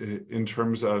in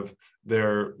terms of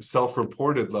their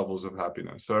self-reported levels of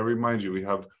happiness. So I remind you, we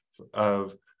have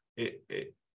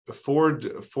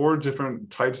four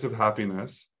different types of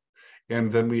happiness,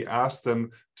 and then we ask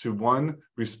them to, one,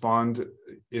 respond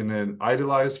in an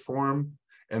idealized form,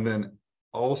 and then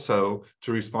also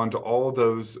to respond to all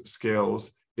those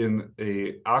scales in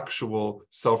a actual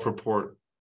self-report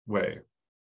way.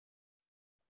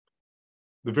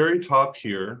 The very top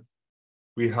here,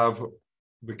 we have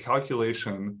the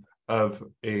calculation of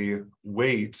a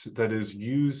weight that is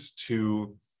used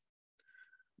to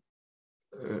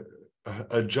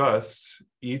adjust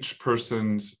each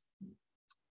person's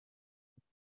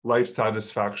life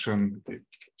satisfaction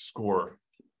score.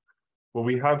 What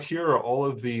we have here are all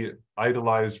of the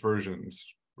idealized versions,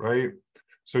 right?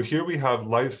 So here we have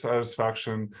life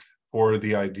satisfaction for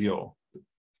the ideal,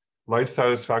 life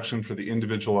satisfaction for the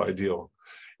individual ideal.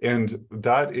 And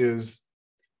that is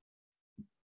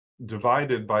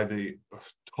divided by the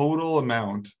total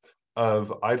amount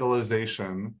of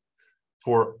idealization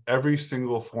for every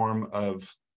single form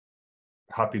of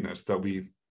happiness that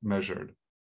we've measured.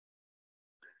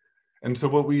 And so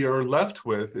what we are left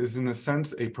with is, in a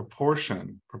sense, a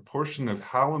proportion of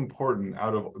how important,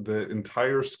 out of the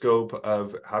entire scope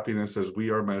of happiness as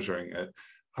we are measuring it,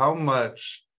 how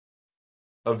much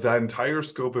of that entire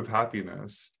scope of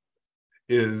happiness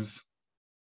is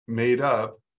made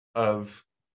up of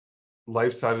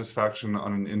life satisfaction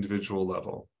on an individual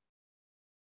level.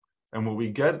 And what we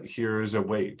get here is a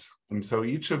weight. And so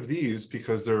each of these,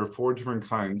 because there are 4 different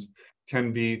kinds,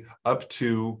 can be up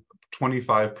to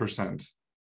 25%.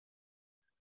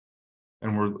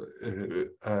 And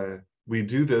we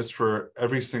do this for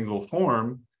every single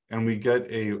form, and we get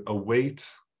a weight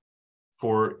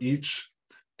for each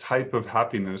type of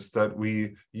happiness that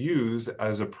we use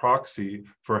as a proxy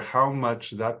for how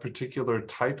much that particular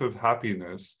type of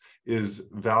happiness is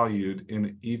valued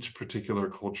in each particular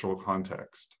cultural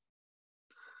context.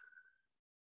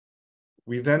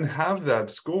 We then have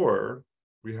that score,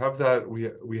 we have that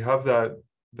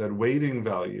weighting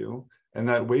value, and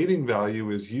that weighting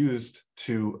value is used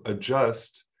to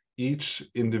adjust each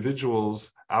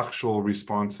individual's actual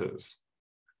responses.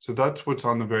 So that's what's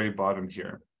on the very bottom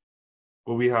here.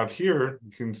 What we have here,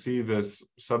 you can see this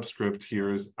subscript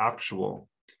here is actual.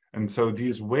 And so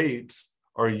these weights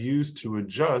are used to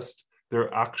adjust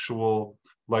their actual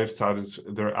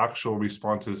their actual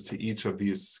responses to each of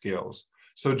these scales.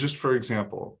 So just for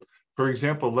example,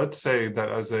 let's say that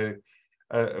as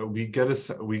we get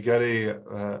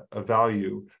a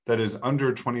value that is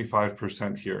under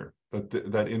 25% here,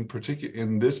 that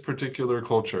in this particular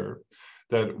culture,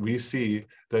 that we see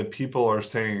that people are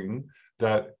saying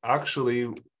that actually,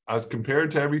 as compared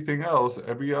to everything else,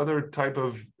 every other type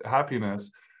of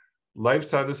happiness, life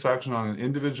satisfaction on an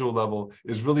individual level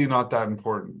is really not that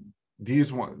important.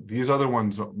 These other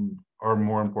ones are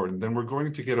more important. Then we're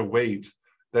going to get a weight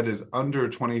that is under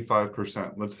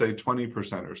 25%, let's say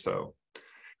 20% or so.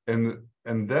 And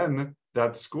then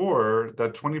that score,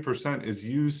 that 20%, is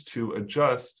used to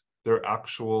adjust their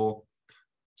actual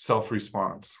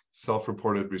self-response,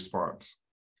 self-reported response.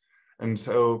 And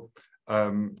so,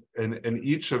 and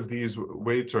each of these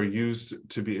weights are used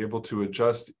to be able to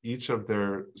adjust each of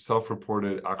their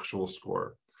self-reported actual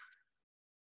score.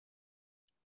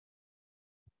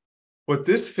 What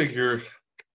this figure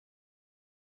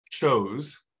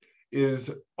shows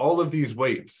is all of these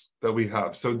weights that we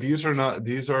have. So these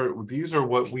are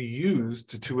what we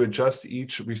used to adjust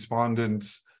each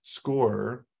respondent's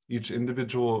score, each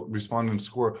individual respondent's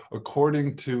score,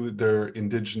 according to their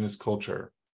indigenous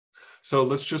culture. So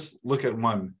let's just look at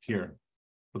one here.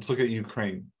 Let's look at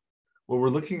Ukraine. What we're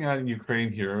looking at in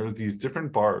Ukraine here are these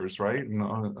different bars, right? And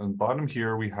on the bottom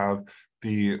here, we have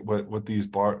what these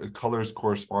colors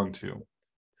correspond to.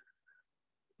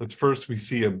 Let's first, we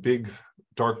see a big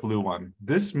dark blue one.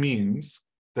 This means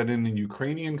that in the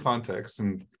Ukrainian context,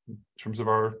 in terms of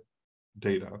our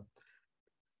data,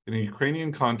 in a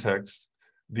Ukrainian context,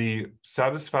 the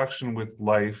satisfaction with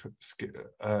life,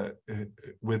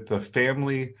 with the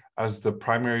family as the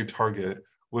primary target,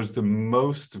 was the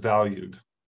most valued.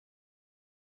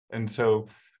 And so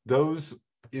those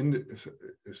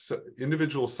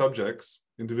individual subjects,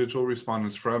 individual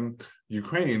respondents from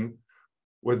Ukraine,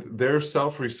 with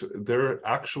their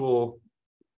actual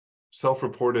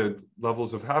self-reported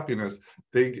levels of happiness,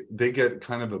 they get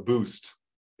kind of a boost.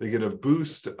 They get a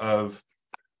boost of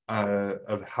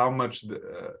how much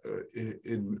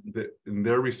in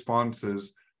their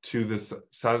responses to this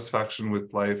satisfaction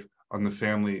with life on the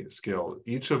family scale.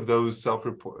 Each of those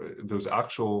those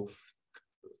actual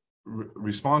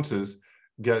responses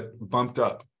get bumped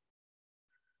up.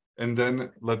 And then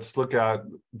let's look at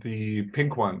the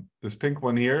pink one, this pink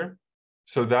one here.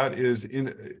 So that is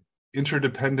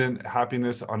interdependent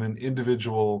happiness on an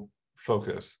individual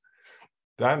focus.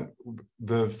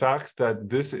 The fact that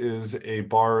this is a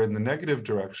bar in the negative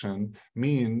direction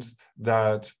means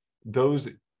that those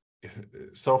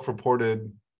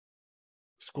self-reported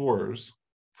scores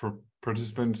for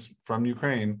participants from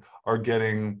Ukraine are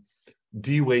getting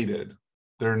de-weighted.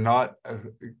 They're not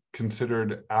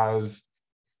considered as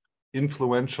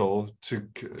influential to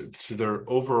their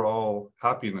overall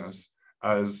happiness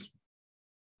as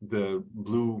the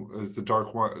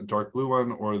dark blue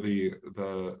one or the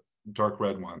dark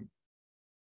red one.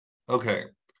 Okay,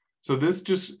 so this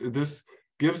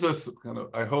gives us kind of,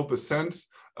 I hope, a sense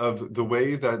of the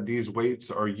way that these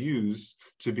weights are used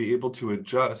to be able to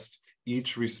adjust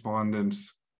each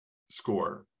respondent's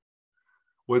score.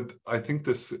 What I think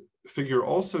this figure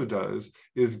also does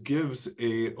is gives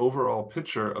an overall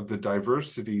picture of the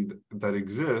diversity that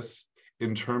exists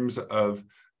in terms of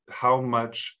how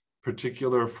much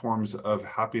particular forms of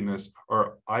happiness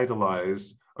are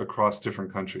idolized across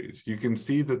different countries. You can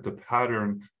see that the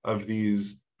pattern of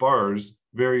these bars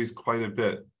varies quite a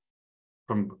bit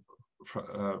from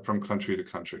country to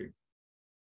country.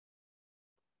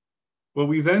 What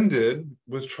we then did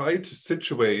was try to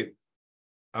situate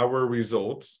our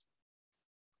results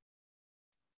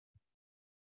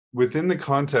within the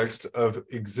context of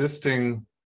existing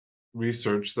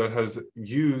research that has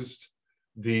used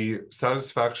the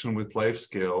satisfaction with life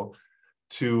scale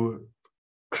to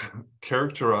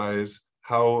characterize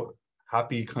how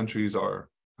happy countries are,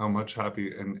 how much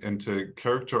happy, and to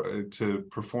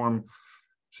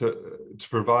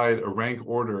provide a rank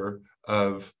order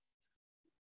of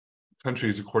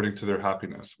countries according to their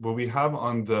happiness. What we have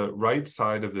on the right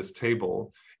side of this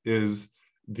table is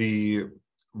the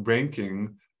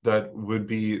ranking that would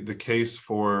be the case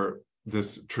for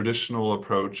this traditional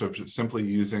approach of simply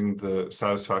using the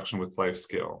satisfaction with life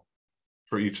scale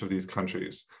for each of these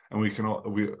countries. And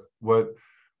what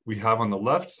we have on the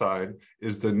left side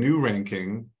is the new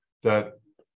ranking that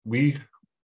we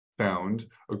found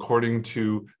according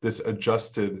to this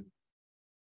adjusted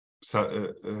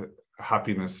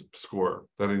happiness score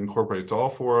that incorporates all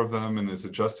four of them and is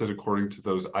adjusted according to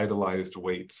those idealized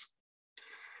weights.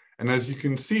 And as you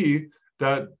can see,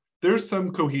 that there's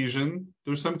some cohesion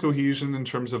in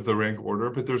terms of the rank order,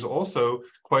 but there's also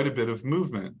quite a bit of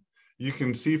movement. You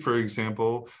can see, for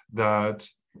example, that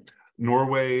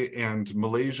Norway and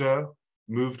Malaysia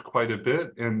moved quite a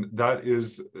bit, and that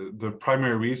is the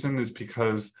primary reason is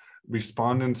because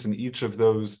respondents in each of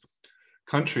those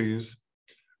countries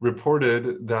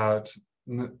reported that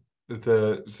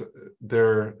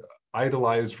their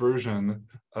idolized version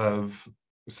of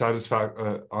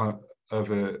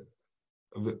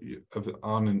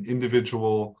on an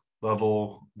individual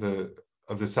level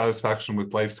of the satisfaction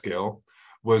with life scale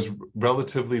was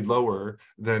relatively lower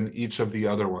than each of the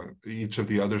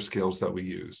other scales that we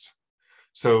used.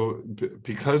 So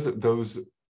because those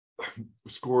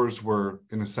scores were,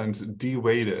 in a sense,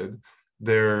 de-weighted,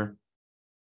 their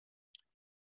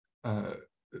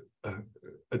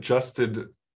adjusted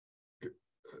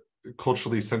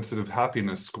culturally sensitive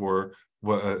happiness score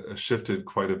shifted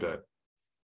quite a bit.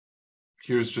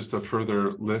 Here's just a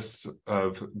further list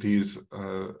of these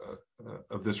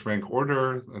of this rank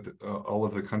order, all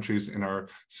of the countries in our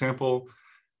sample.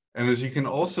 And as you can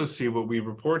also see, what we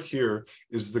report here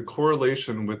is the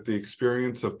correlation with the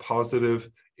experience of positive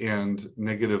and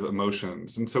negative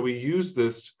emotions. And so we use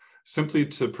this simply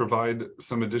to provide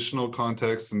some additional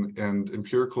context and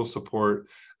empirical support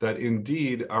that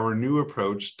indeed our new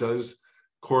approach does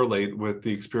correlate with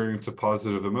the experience of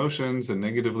positive emotions and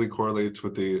negatively correlates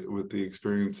with the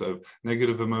experience of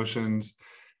negative emotions.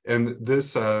 And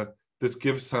this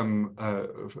gives some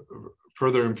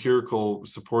further empirical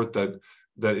support that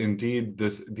indeed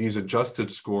these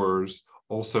adjusted scores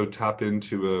also tap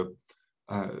into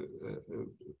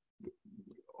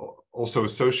also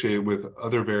associate with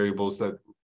other variables that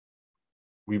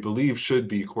we believe should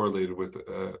be correlated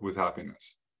with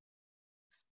happiness.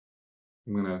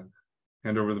 I'm going to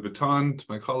hand over the baton to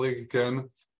my colleague again.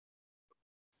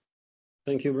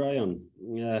 Thank you, Brian.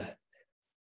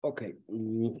 Okay.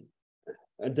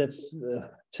 At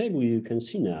the table you can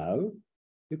see now,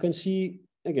 you can see,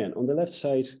 again, on the left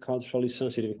side, culturally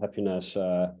sensitive happiness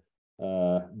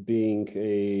being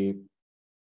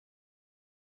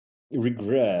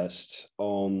regressed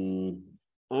on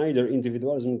either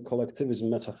individualism, collectivism,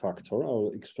 meta-factor,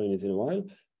 I'll explain it in a while,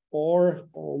 or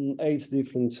on 8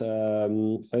 different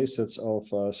facets of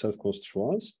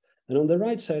self-construals. And on the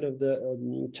right side of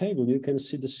the table, you can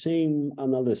see the same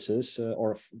analysis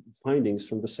or findings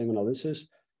from the same analysis,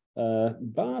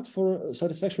 but for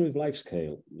satisfaction with life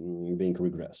scale being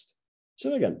regressed.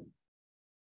 So again,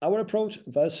 our approach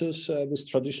versus this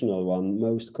traditional one,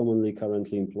 most commonly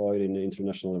currently employed in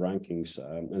international rankings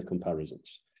and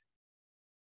comparisons.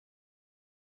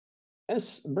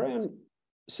 As Brian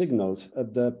signaled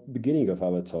at the beginning of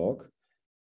our talk,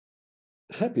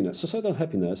 happiness, societal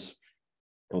happiness,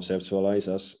 conceptualized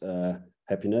as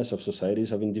happiness of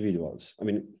societies of individuals. I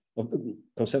mean,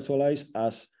 conceptualized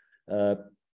as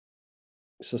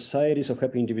societies of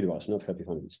happy individuals, not happy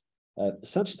families.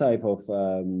 Such type of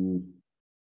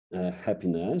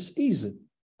happiness is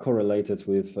correlated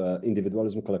with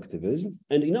individualism, collectivism,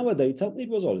 and in our data, it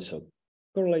was also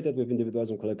correlated with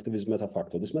individualism, collectivism,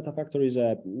 meta-factor. This meta-factor is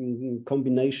a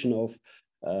combination of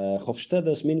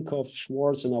Hofstede's, Minkoff,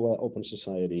 Schwartz, and our open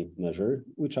society measure,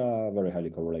 which are very highly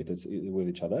correlated with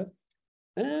each other,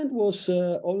 and was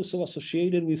also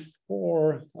associated with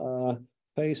 4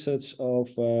 facets of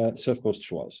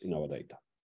self-construals in our data.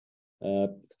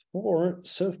 For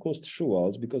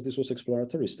self-construals, because this was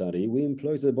exploratory study, we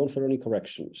employed the Bonferroni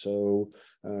correction. So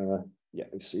yeah,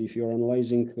 if you're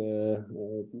analyzing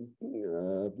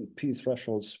P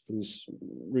thresholds, please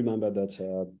remember that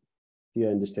here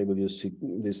in this table you see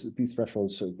this P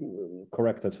thresholds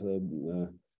corrected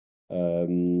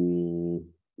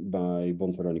by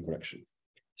Bonferroni correction.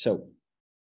 So,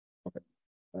 okay,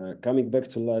 coming back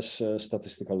to less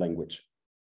statistical language.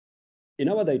 In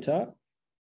our data,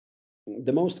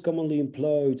 the most commonly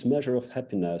employed measure of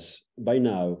happiness by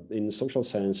now in social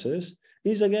sciences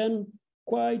is again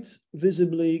quite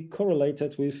visibly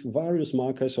correlated with various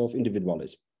markers of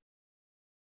individualism.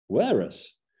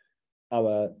 Whereas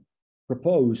our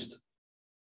proposed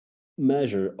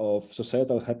measure of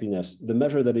societal happiness, the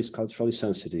measure that is culturally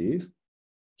sensitive,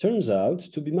 turns out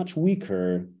to be much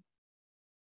weaker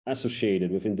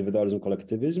associated with individualism,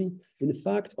 collectivism. In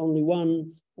fact, only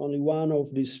one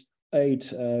of these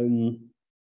 8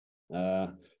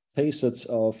 facets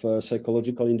of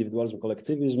psychological individualism,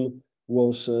 collectivism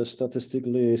was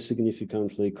statistically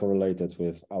significantly correlated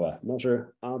with our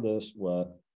measure. Others were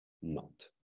not.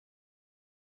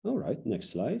 All right, next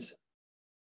slide.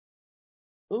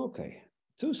 Okay,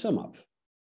 to sum up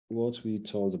what we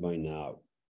told by now.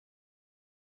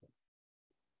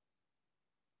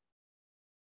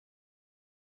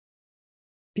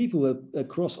 People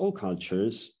across all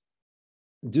cultures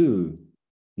do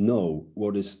know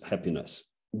what is happiness,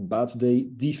 but they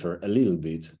differ a little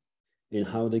bit in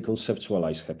how they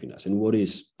conceptualize happiness and what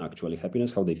is actually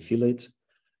happiness, how they feel it.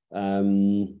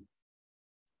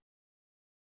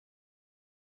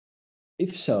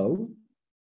 If so,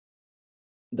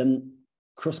 then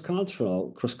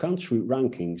cross-country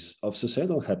rankings of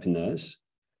societal happiness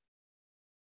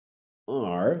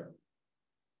are,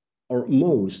 or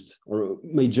most or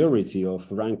majority of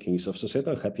rankings of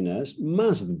societal happiness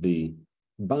must be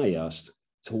biased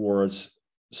towards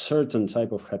certain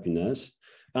type of happiness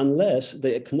unless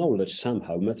they acknowledge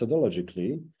somehow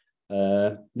methodologically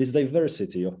this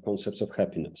diversity of concepts of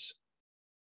happiness.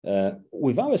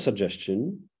 With our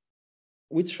suggestion,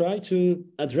 we try to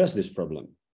address this problem.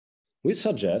 We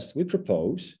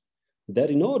propose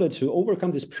that in order to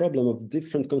overcome this problem of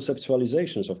different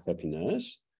conceptualizations of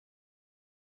happiness,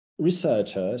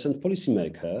 researchers and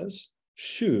policymakers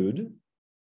should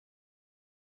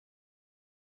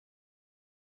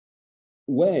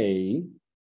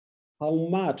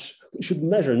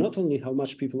measure not only how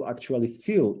much people actually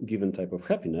feel given type of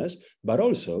happiness, but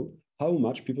also how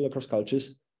much people across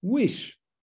cultures wish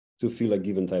to feel a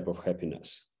given type of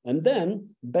happiness. And then,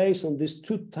 based on these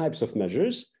 2 types of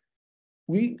measures,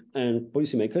 we and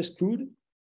policymakers could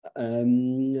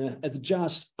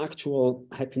adjust actual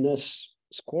happiness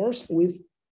scores with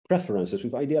preferences,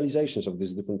 with idealizations of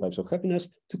these different types of happiness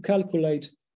to calculate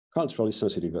culturally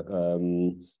sensitive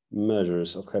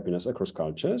measures of happiness across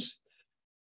cultures.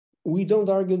 We don't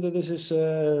argue that this is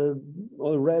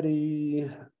already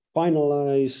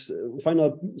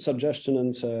final suggestion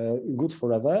and good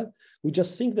forever. We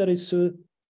just think that it's an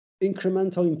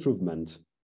incremental improvement.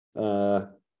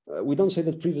 We don't say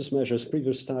that previous measures,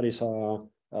 previous studies are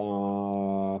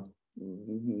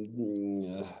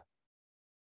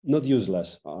not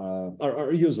useless,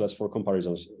 are useless for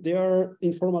comparisons. They are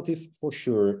informative for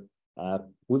sure.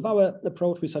 With our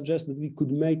approach, we suggest that we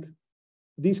could make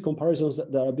these comparisons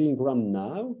that are being run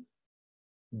now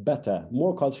better,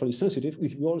 more culturally sensitive,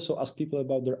 if we also ask people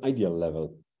about their ideal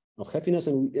level of happiness,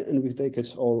 and we take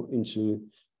it all into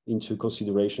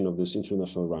consideration of these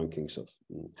international rankings of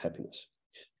happiness.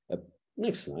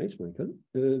 Next slide, Michael,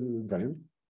 Brian.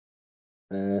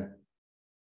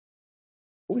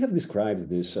 We have described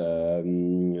this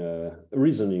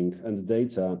reasoning and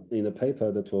data in a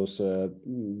paper that was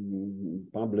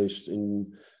published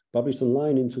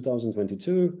online in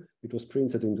 2022. It was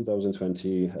printed in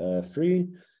 2023.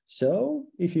 So,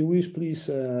 if you wish, please,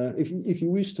 if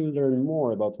you wish to learn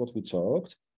more about what we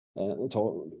talked,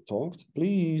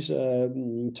 please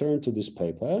turn to this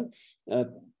paper.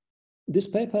 This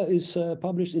paper is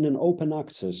published in an open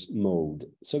access mode,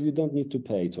 so you don't need to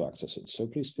pay to access it. So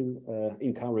please feel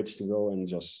encouraged to go and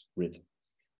just read.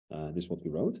 This is what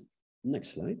we wrote.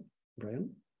 Next slide, Brian.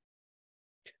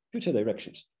 Future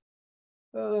directions.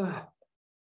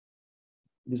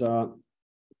 These are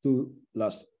two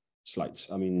last slides.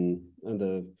 I mean,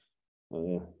 and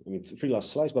three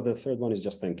last slides, but the third one is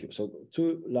just thank you. So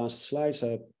two last slides,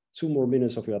 2 more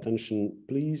minutes of your attention,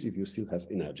 please, if you still have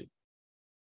energy.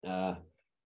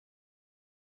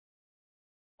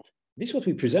 This what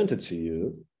we presented to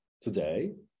you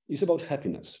today is about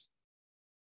happiness.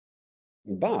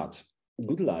 But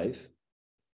good life,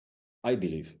 I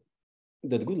believe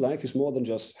that good life is more than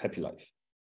just happy life.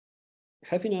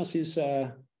 Happiness is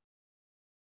a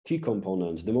key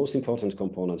component, the most important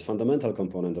component, fundamental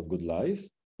component of good life,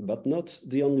 but not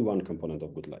the only one component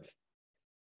of good life.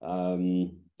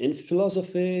 In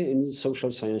philosophy, in social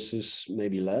sciences,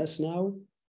 maybe less now,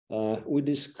 we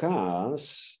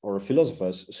discuss, or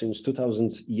philosophers since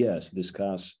 2000 years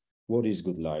discuss what is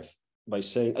good life by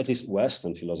saying, at least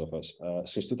Western philosophers,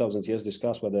 since 2000 years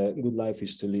discuss whether good life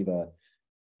is to live a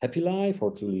happy life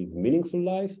or to live a meaningful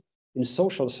life. In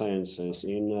social sciences,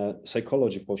 in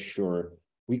psychology for sure,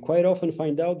 we quite often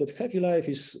find out that happy life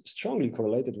is strongly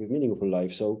correlated with meaningful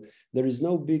life. So there is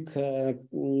no big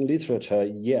literature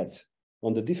yet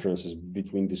on the differences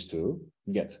between these two,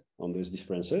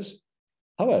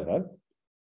 However,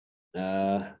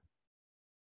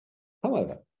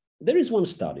 there is one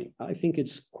study. I think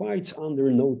it's quite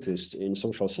under-noticed in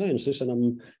social sciences,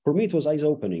 and for me it was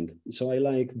eyes-opening. So I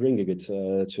like bringing it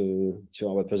to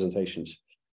our presentations.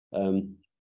 And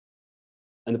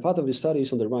the part of the study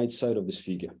is on the right side of this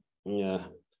figure.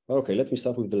 Okay, let me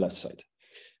start with the left side.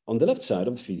 On the left side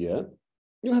of the figure,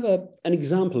 you have an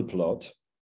example plot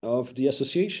of the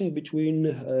association between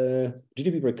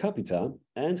GDP per capita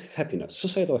and happiness,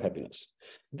 societal happiness.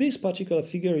 This particular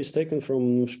figure is taken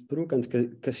from Spruk and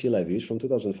Kasielewicz from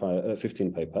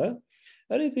 2015 paper,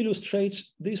 and it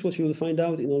illustrates this, what you will find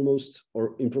out in almost,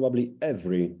 or in probably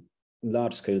every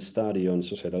large-scale study on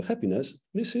societal happiness.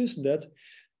 This is that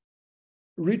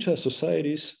richer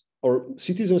societies or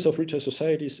citizens of richer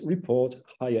societies report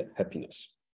higher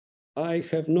happiness. I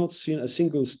have not seen a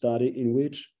single study in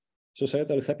which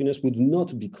societal happiness would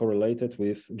not be correlated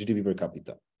with GDP per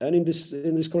capita. And in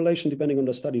this correlation, depending on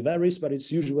the study, varies, but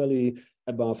it's usually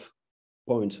above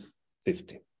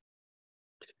 0.50.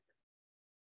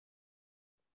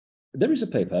 There is a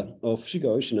paper of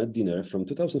Shigoish and Diner from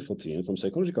 2014 from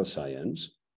Psychological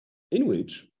Science, in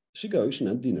which Shigoish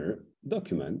and Diner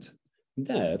document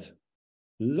that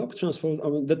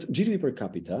that GDP per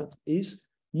capita is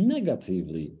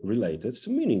negatively related to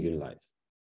meaning in life.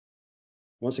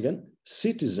 Once again,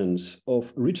 citizens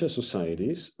of richer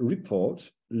societies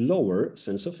report lower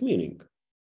sense of meaning.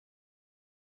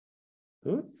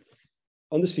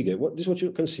 On this figure, this is what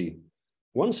you can see.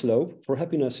 One slope for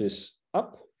happiness is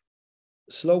up,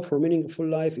 slope for meaningful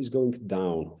life is going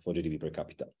down for GDP per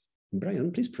capita.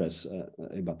 Brian, please press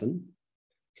a button.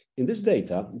 In this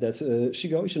data that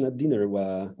Shigoish and Diner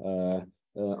were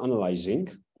analyzing,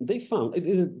 they found,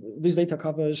 this data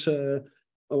covers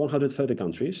 130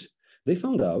 countries. They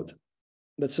found out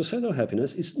that societal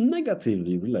happiness is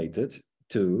negatively related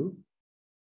to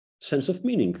sense of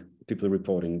meaning people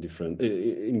report in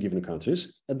given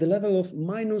countries at the level of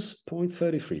minus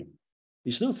 0.33.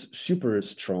 It's not super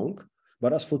strong,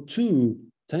 but as for two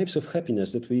types of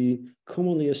happiness that we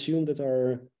commonly assume that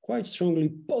are quite strongly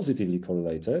positively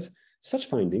correlated, such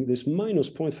finding, this minus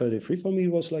 0.33 for me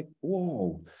was like,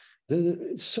 whoa,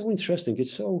 it's so interesting.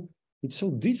 It's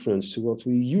so different to what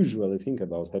we usually think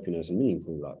about happiness and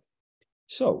meaningful life.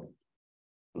 So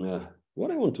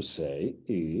what I want to say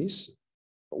is,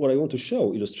 what I want to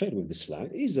show, illustrate with this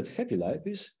slide, is that happy life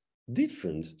is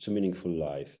different to meaningful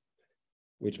life,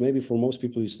 which maybe for most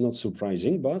people is not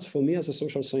surprising, but for me as a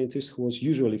social scientist who was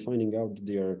usually finding out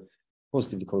they are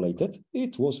positively correlated,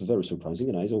 it was very surprising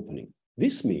and eyes-opening.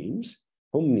 This means,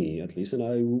 for me at least, and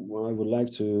I would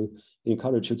like to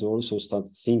encourage you to also start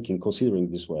thinking, considering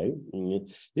this way.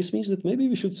 This means that maybe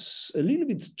we should a little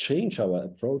bit change our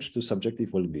approach to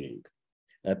subjective well-being.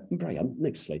 Brian,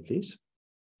 next slide, please.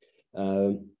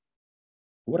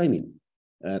 What I mean,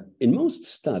 in most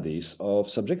studies of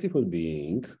subjective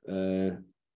well-being,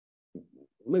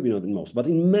 maybe not in most, but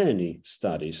in many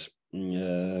studies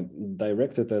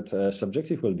directed at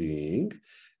subjective well-being,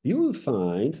 you will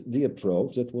find the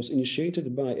approach that was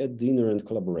initiated by Ed Diner and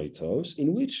collaborators,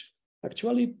 in which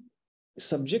actually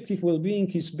subjective well-being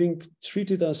is being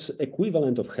treated as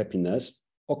equivalent of happiness.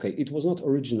 Okay, it was not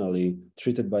originally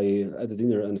treated by Ed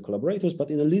Diner and collaborators,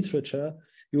 but in the literature,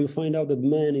 you will find out that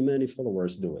many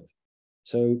followers do it.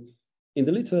 So in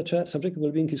the literature, subjective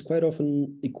well-being is quite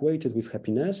often equated with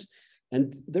happiness.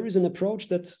 And there is an approach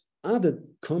that other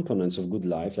components of good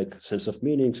life, like sense of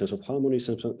meaning, sense of harmony,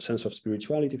 sense of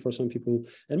spirituality for some people,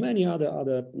 and many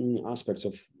other aspects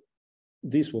of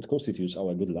this, what constitutes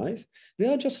our good life, they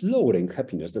are just lowering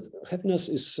happiness, that happiness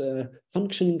is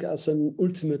functioning as an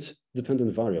ultimate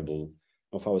dependent variable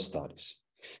of our studies.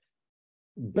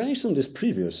 Based on this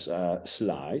previous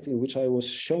slide, in which I was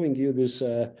showing you this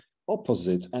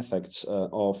opposite effects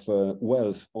of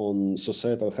wealth on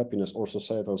societal happiness or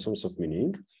societal sense of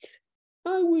meaning,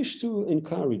 I wish to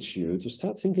encourage you to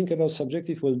start thinking about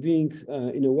subjective well-being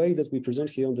in a way that we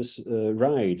present here on this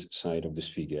right side of this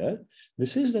figure.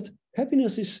 This is that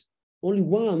happiness is only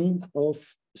one of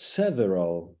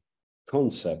several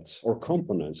concepts or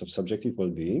components of subjective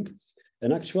well-being.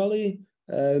 And actually,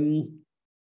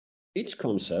 each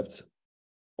concept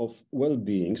of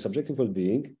well-being, subjective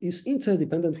well-being, is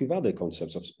interdependent with other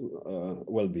concepts of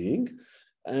well-being.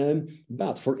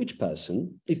 But for each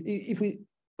person, if we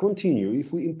continue,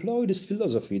 if we employ this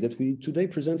philosophy that we today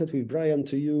presented with Brian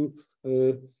to you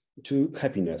to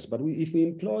happiness, but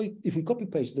if we copy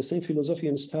paste the same philosophy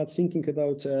and start thinking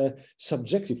about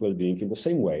subjective well-being in the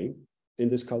same way, in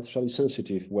this culturally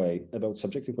sensitive way about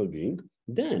subjective well-being,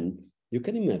 then you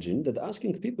can imagine that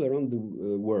asking people around the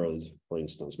world, for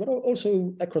instance, but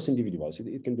also across individuals,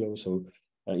 it can be also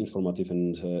informative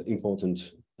and important,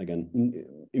 again,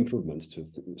 improvement to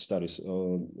studies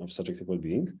of subjective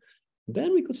well-being.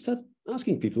 Then we could start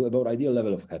asking people about ideal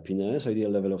level of happiness, ideal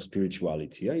level of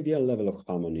spirituality, ideal level of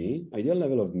harmony, ideal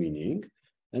level of meaning,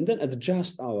 and then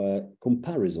adjust our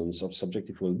comparisons of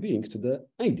subjective well-being to the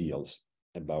ideals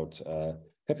about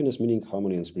happiness, meaning,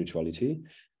 harmony, and spirituality.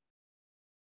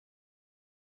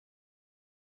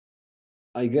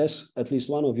 I guess at least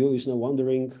one of you is now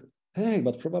wondering, hey,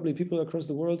 but probably people across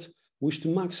the world wish to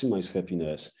maximize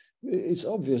happiness. It's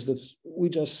obvious that we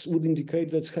just would indicate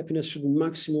that happiness should be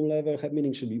maximum level,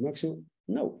 meaning should be maximum.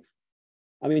 No.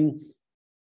 I mean,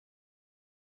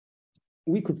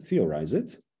 we could theorize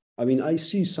it. I mean, I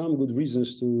see some good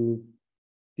reasons to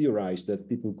theorize that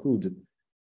people could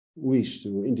wish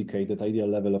to indicate that ideal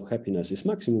level of happiness is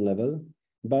maximum level,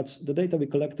 but the data we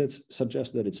collected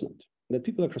suggests that it's not. That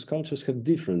people across cultures have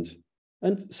different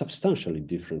and substantially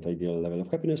different ideal level of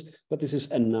happiness, but this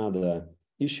is another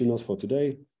issue, not for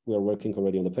today. We are working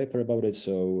already on the paper about it,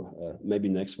 so maybe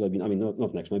next webinar, I mean,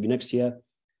 not next, maybe next year,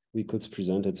 we could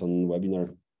present it on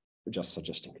webinar, just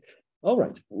suggesting. All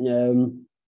right,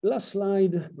 last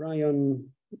slide, Brian.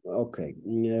 Okay,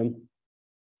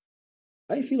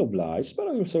 I feel obliged, but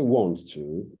I also want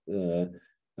to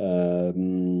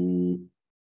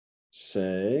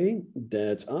say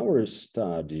that our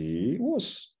study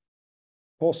was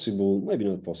possible, maybe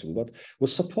not possible, but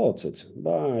was supported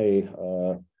by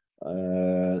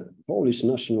Polish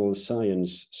National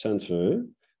Science Center,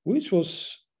 which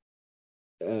was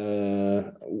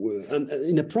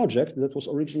in a project that was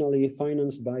originally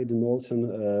financed by the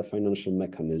Northern Financial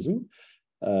Mechanism.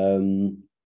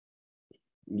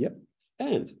 Yep.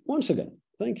 And once again,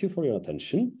 thank you for your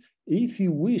attention. If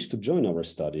you wish to join our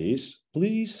studies,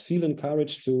 please feel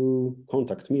encouraged to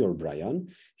contact me or Brian.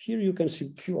 Here you can see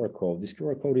QR code. This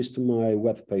QR code is to my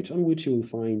webpage, on which you will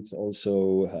find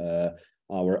also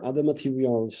our other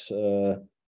materials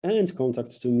and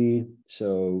contact to me.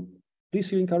 So please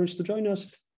feel encouraged to join us.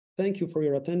 Thank you for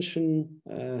your attention.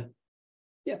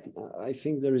 Yeah, I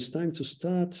think there is time to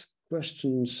start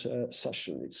questions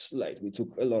session. It's late. We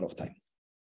took a lot of time.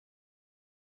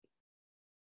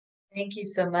 Thank you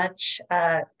so much,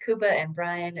 Kuba and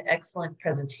Brian. Excellent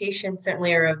presentation.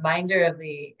 Certainly a reminder of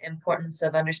the importance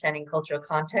of understanding cultural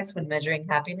context when measuring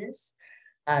happiness.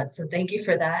 So thank you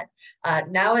for that.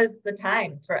 Now is the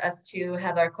time for us to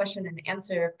have our question and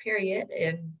answer period.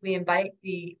 And we invite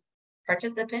the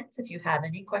participants, if you have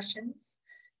any questions,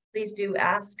 please do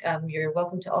ask. You're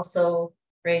welcome to also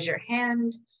raise your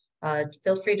hand.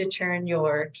 Feel free to turn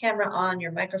your camera on,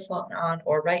 your microphone on,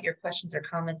 or write your questions or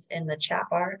comments in the chat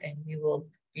bar, and we will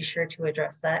be sure to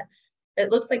address that. It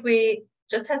looks like we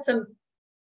just had some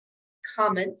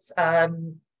comments.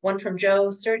 One from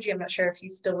Joe Sergi, I'm not sure if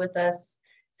he's still with us,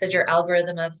 said your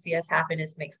algorithm of CS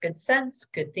happiness makes good sense,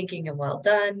 good thinking and well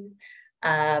done.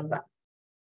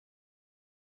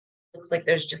 Looks like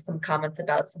there's just some comments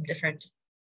about some different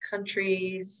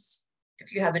countries.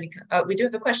 If you have any, we do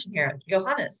have a question here.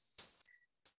 Johannes,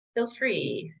 feel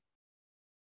free.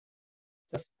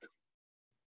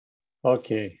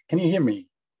 Okay, can you hear me?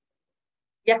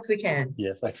 Yes, we can.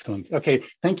 Yes, excellent. Okay,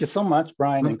 thank you so much,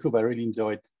 Brian and Kuba. I really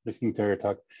enjoyed listening to your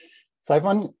talk. So I have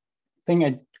one thing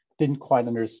I didn't quite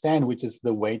understand, which is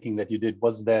the weighting that you did.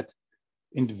 Was that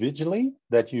individually,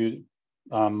 that you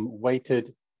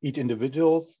weighted each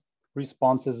individual's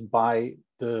responses by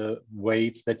the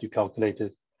weights that you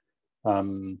calculated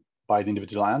by the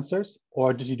individual answers,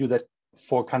 or did you do that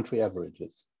for country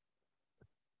averages?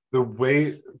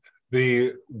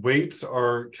 The weights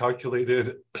are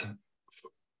calculated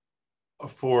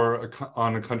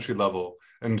on a country level.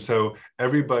 And so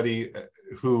everybody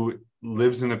who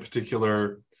lives in a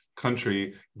particular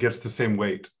country gets the same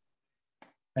weight.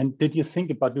 And did you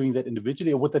think about doing that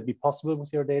individually, or would that be possible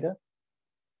with your data?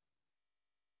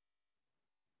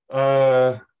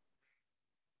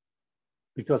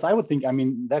 Because I would think, I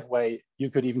mean, that way you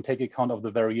could even take account of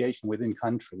the variation within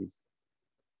countries.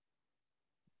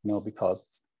 You know,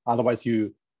 because otherwise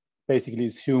you basically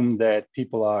assume that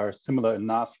people are similar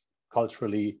enough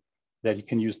culturally that you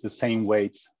can use the same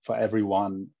weights for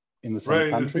everyone in the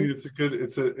same country. Right.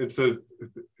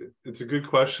 It's a good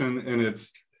question, and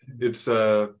it's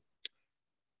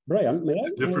Brian, may I?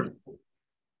 Different.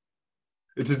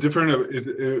 It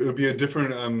would be a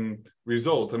different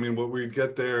result. I mean, what we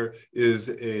get there is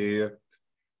a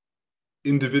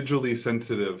individually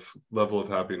sensitive level of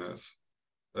happiness,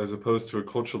 as opposed to a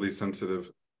culturally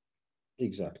sensitive.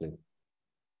 Exactly.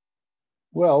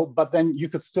 Well, but then you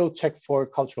could still check for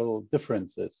cultural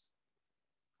differences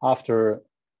after,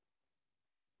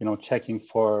 you know, checking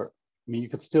for, I mean, you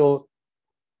could still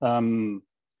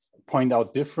point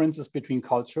out differences between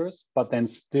cultures, but then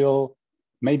still,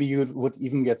 maybe you would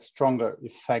even get stronger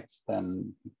effects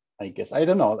than, I guess. I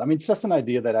don't know. I mean, it's just an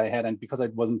idea that I had, and because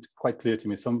it wasn't quite clear to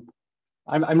me. So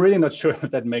I'm really not sure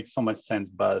if that makes so much sense,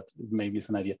 but maybe it's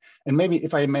an idea. And maybe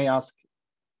if I may ask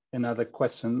another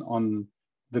question on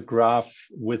the graph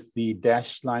with the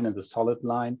dashed line and the solid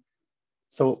line.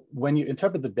 So when you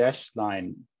interpret the dashed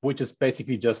line, which is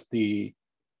basically just the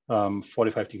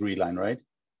 45-degree line, right?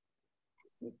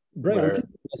 Brian, can you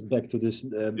take us back to this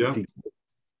figure?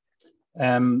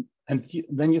 And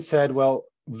then you said, well,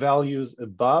 values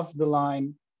above the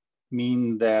line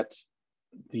mean that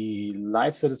the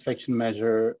life satisfaction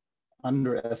measure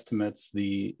underestimates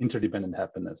the interdependent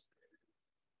happiness.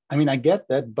 I mean, I get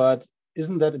that, but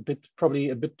isn't that probably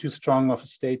a bit too strong of a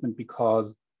statement,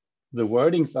 because the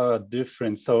wordings are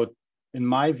different? So in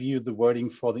my view, the wording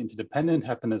for the interdependent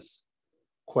happiness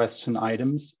question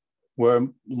items were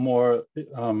more,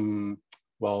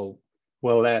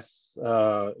 less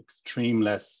extreme,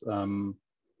 less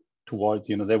towards,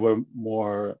 you know, they were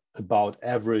more about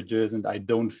averages, and I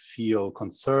don't feel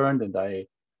concerned, and I,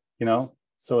 you know,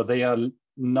 so they are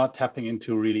not tapping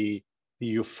into really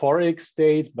the euphoric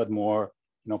states, but more,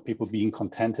 you know, people being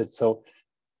contented. So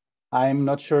I'm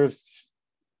not sure if it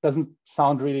doesn't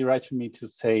sound really right to me to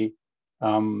say,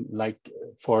 like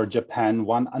for Japan,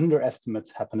 one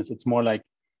underestimates happiness. It's more like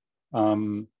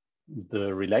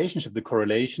the relationship, the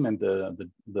correlation, and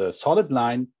the solid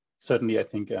line certainly, I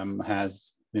think,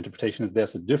 has the interpretation that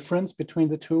there's a difference between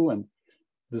the two, and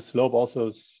the slope also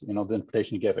is, you know, the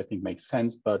interpretation you gave, I think, makes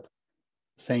sense. But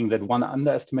saying that one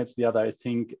underestimates the other, I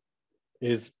think,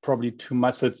 is probably too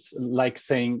much. So it's like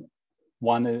saying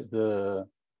one, the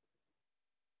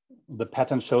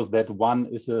pattern shows that one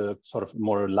is a sort of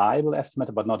more reliable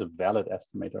estimator, but not a valid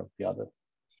estimator of the other.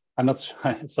 I'm not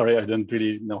sure, sorry, I don't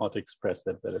really know how to express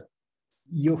that better.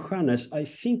 Johannes, I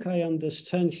think I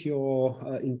understand your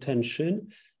intention,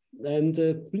 and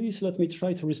please let me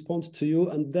try to respond to you,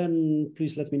 and then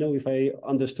please let me know if I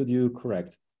understood you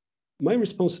correct. My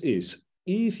response is,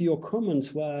 if your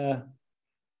comments were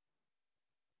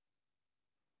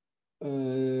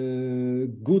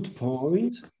good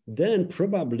point, then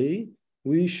probably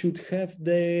we should have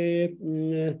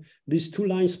these two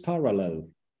lines parallel,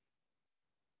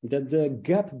 that the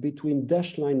gap between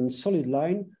dashed line and solid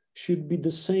line should be the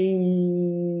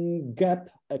same gap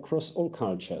across all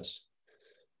cultures,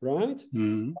 right?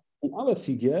 Mm-hmm. In our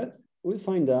figure, we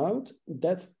find out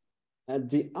that at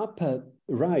the upper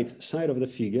right side of the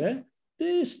figure,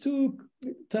 these two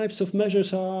types of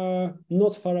measures are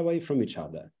not far away from each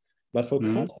other. But for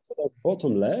cultures at the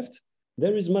bottom left,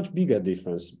 there is much bigger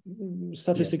difference,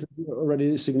 statistically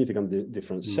already significant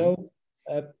difference. So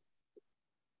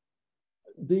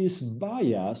this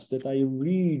bias that I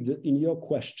read in your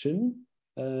question,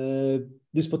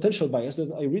 this potential bias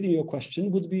that I read in your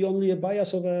question would be only a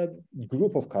bias of a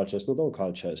group of cultures, not all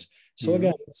cultures. So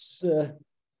again, it's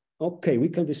okay, we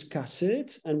can discuss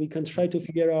it and we can try to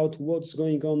figure out what's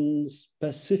going on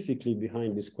specifically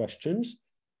behind these questions.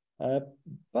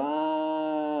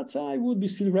 But I would be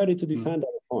still ready to defend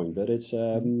our point that it's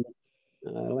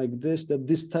like this, that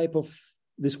this type of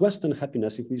this Western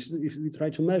happiness, if we try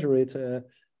to measure it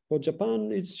for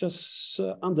Japan, it's just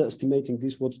underestimating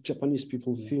this, what Japanese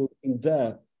people feel in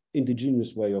their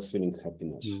indigenous way of feeling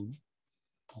happiness.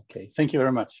 Okay, thank you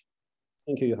very much.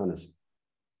 Thank you, Johannes.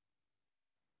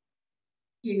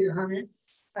 Thank you,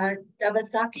 Johannes.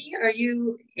 Dabasaki, are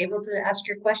you able to ask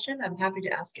your question? I'm happy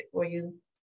to ask it for you.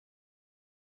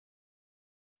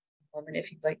 A moment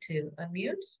if you'd like to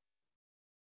unmute.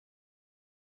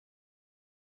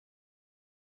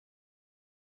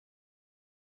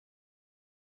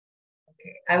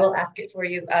 Okay, I will ask it for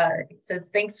you. It says,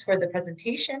 thanks for the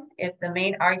presentation. If the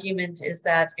main argument is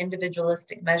that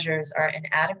individualistic measures are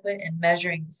inadequate in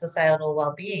measuring societal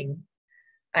well-being,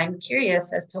 I'm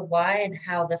curious as to why and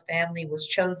how the family was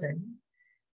chosen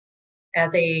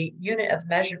as a unit of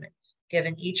measurement,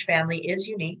 given each family is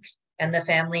unique and the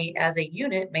family as a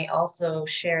unit may also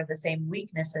share the same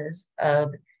weaknesses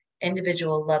of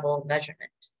individual level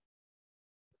measurement.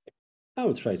 I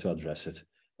will try to address it.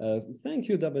 Thank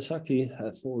you, Dabasaki,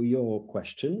 for your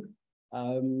question.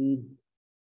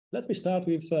 Let me start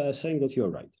with saying that you're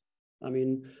right. I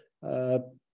mean,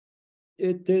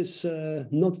 it is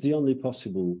not the only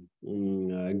possible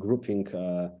grouping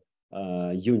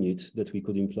unit that we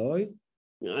could employ.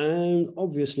 And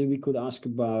obviously we could ask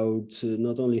about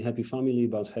not only happy family,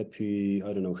 but happy,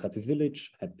 I don't know, happy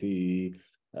village, happy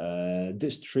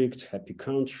district, happy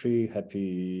country,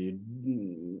 happy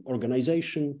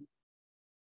organization.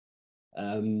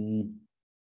 When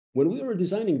we were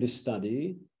designing this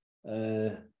study,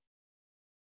 and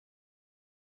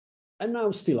now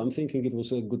still I'm thinking it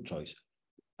was a good choice.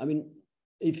 I mean,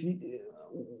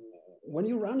 when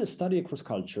you run a study across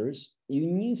cultures, you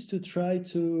need to try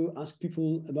to ask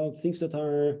people about things that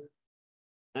are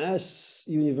as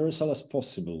universal as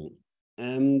possible.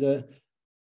 And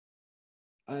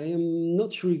I am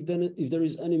not sure if there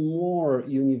is any more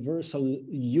universal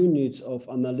unit of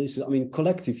analysis, I mean,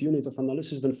 collective unit of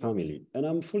analysis than family. And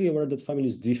I'm fully aware that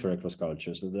families differ across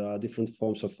cultures. That there are different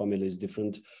forms of families,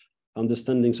 different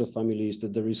understandings of families,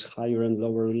 that there is higher and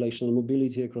lower relational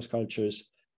mobility across cultures.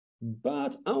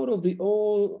 But out of the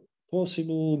all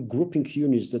possible grouping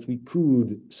units that we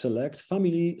could select,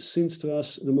 family seems to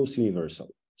us the most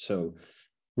universal. So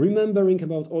remembering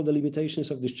about all the limitations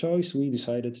of this choice, we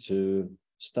decided to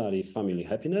study family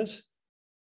happiness.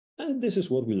 And this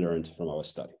is what we learned from our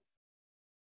study.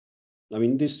 I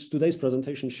mean, today's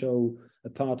presentation show a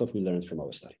part of what we learned from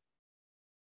our study.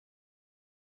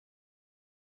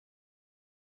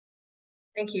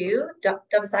 Thank you,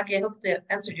 Dabasaki. I hope that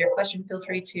answered your question. Feel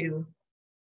free to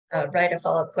write a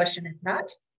follow-up question if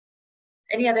not.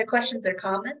 Any other questions or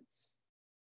comments?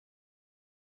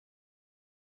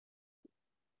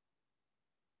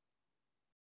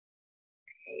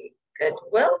 Okay, good.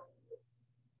 Well,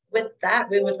 with that,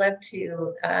 we would love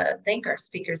to thank our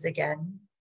speakers again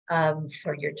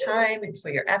for your time and for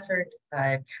your effort.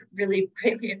 I really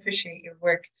greatly appreciate your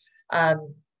work.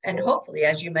 And hopefully,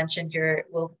 as you mentioned,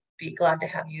 we'll be glad to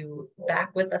have you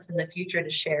back with us in the future to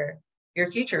share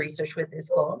your future research with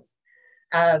ISQOLS.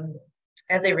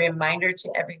 As a reminder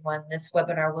to everyone, this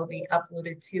webinar will be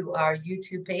uploaded to our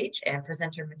YouTube page and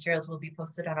presenter materials will be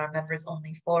posted on our members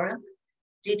only forum.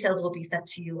 Details will be sent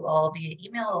to you all via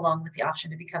email along with the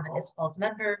option to become an ISQOLS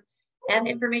member and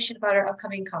information about our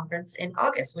upcoming conference in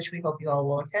August, which we hope you all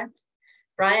will attend.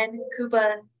 Brian,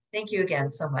 Kuba, thank you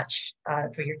again so much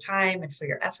for your time and for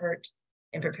your effort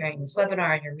in preparing this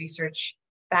webinar and your research.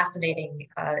 Fascinating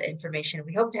information.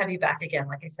 We hope to have you back again,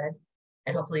 like I said,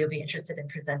 and hopefully you'll be interested in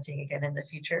presenting again in the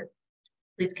future.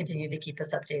 Please continue to keep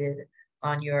us updated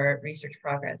on your research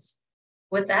progress.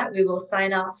 With that, we will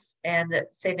sign off and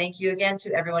say thank you again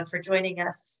to everyone for joining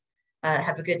us.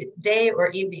 Have a good day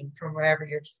or evening from wherever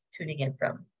you're tuning in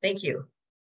from. Thank you.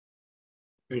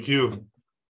 Thank you.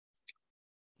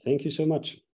 Thank you so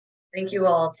much. Thank you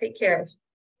all. Take care.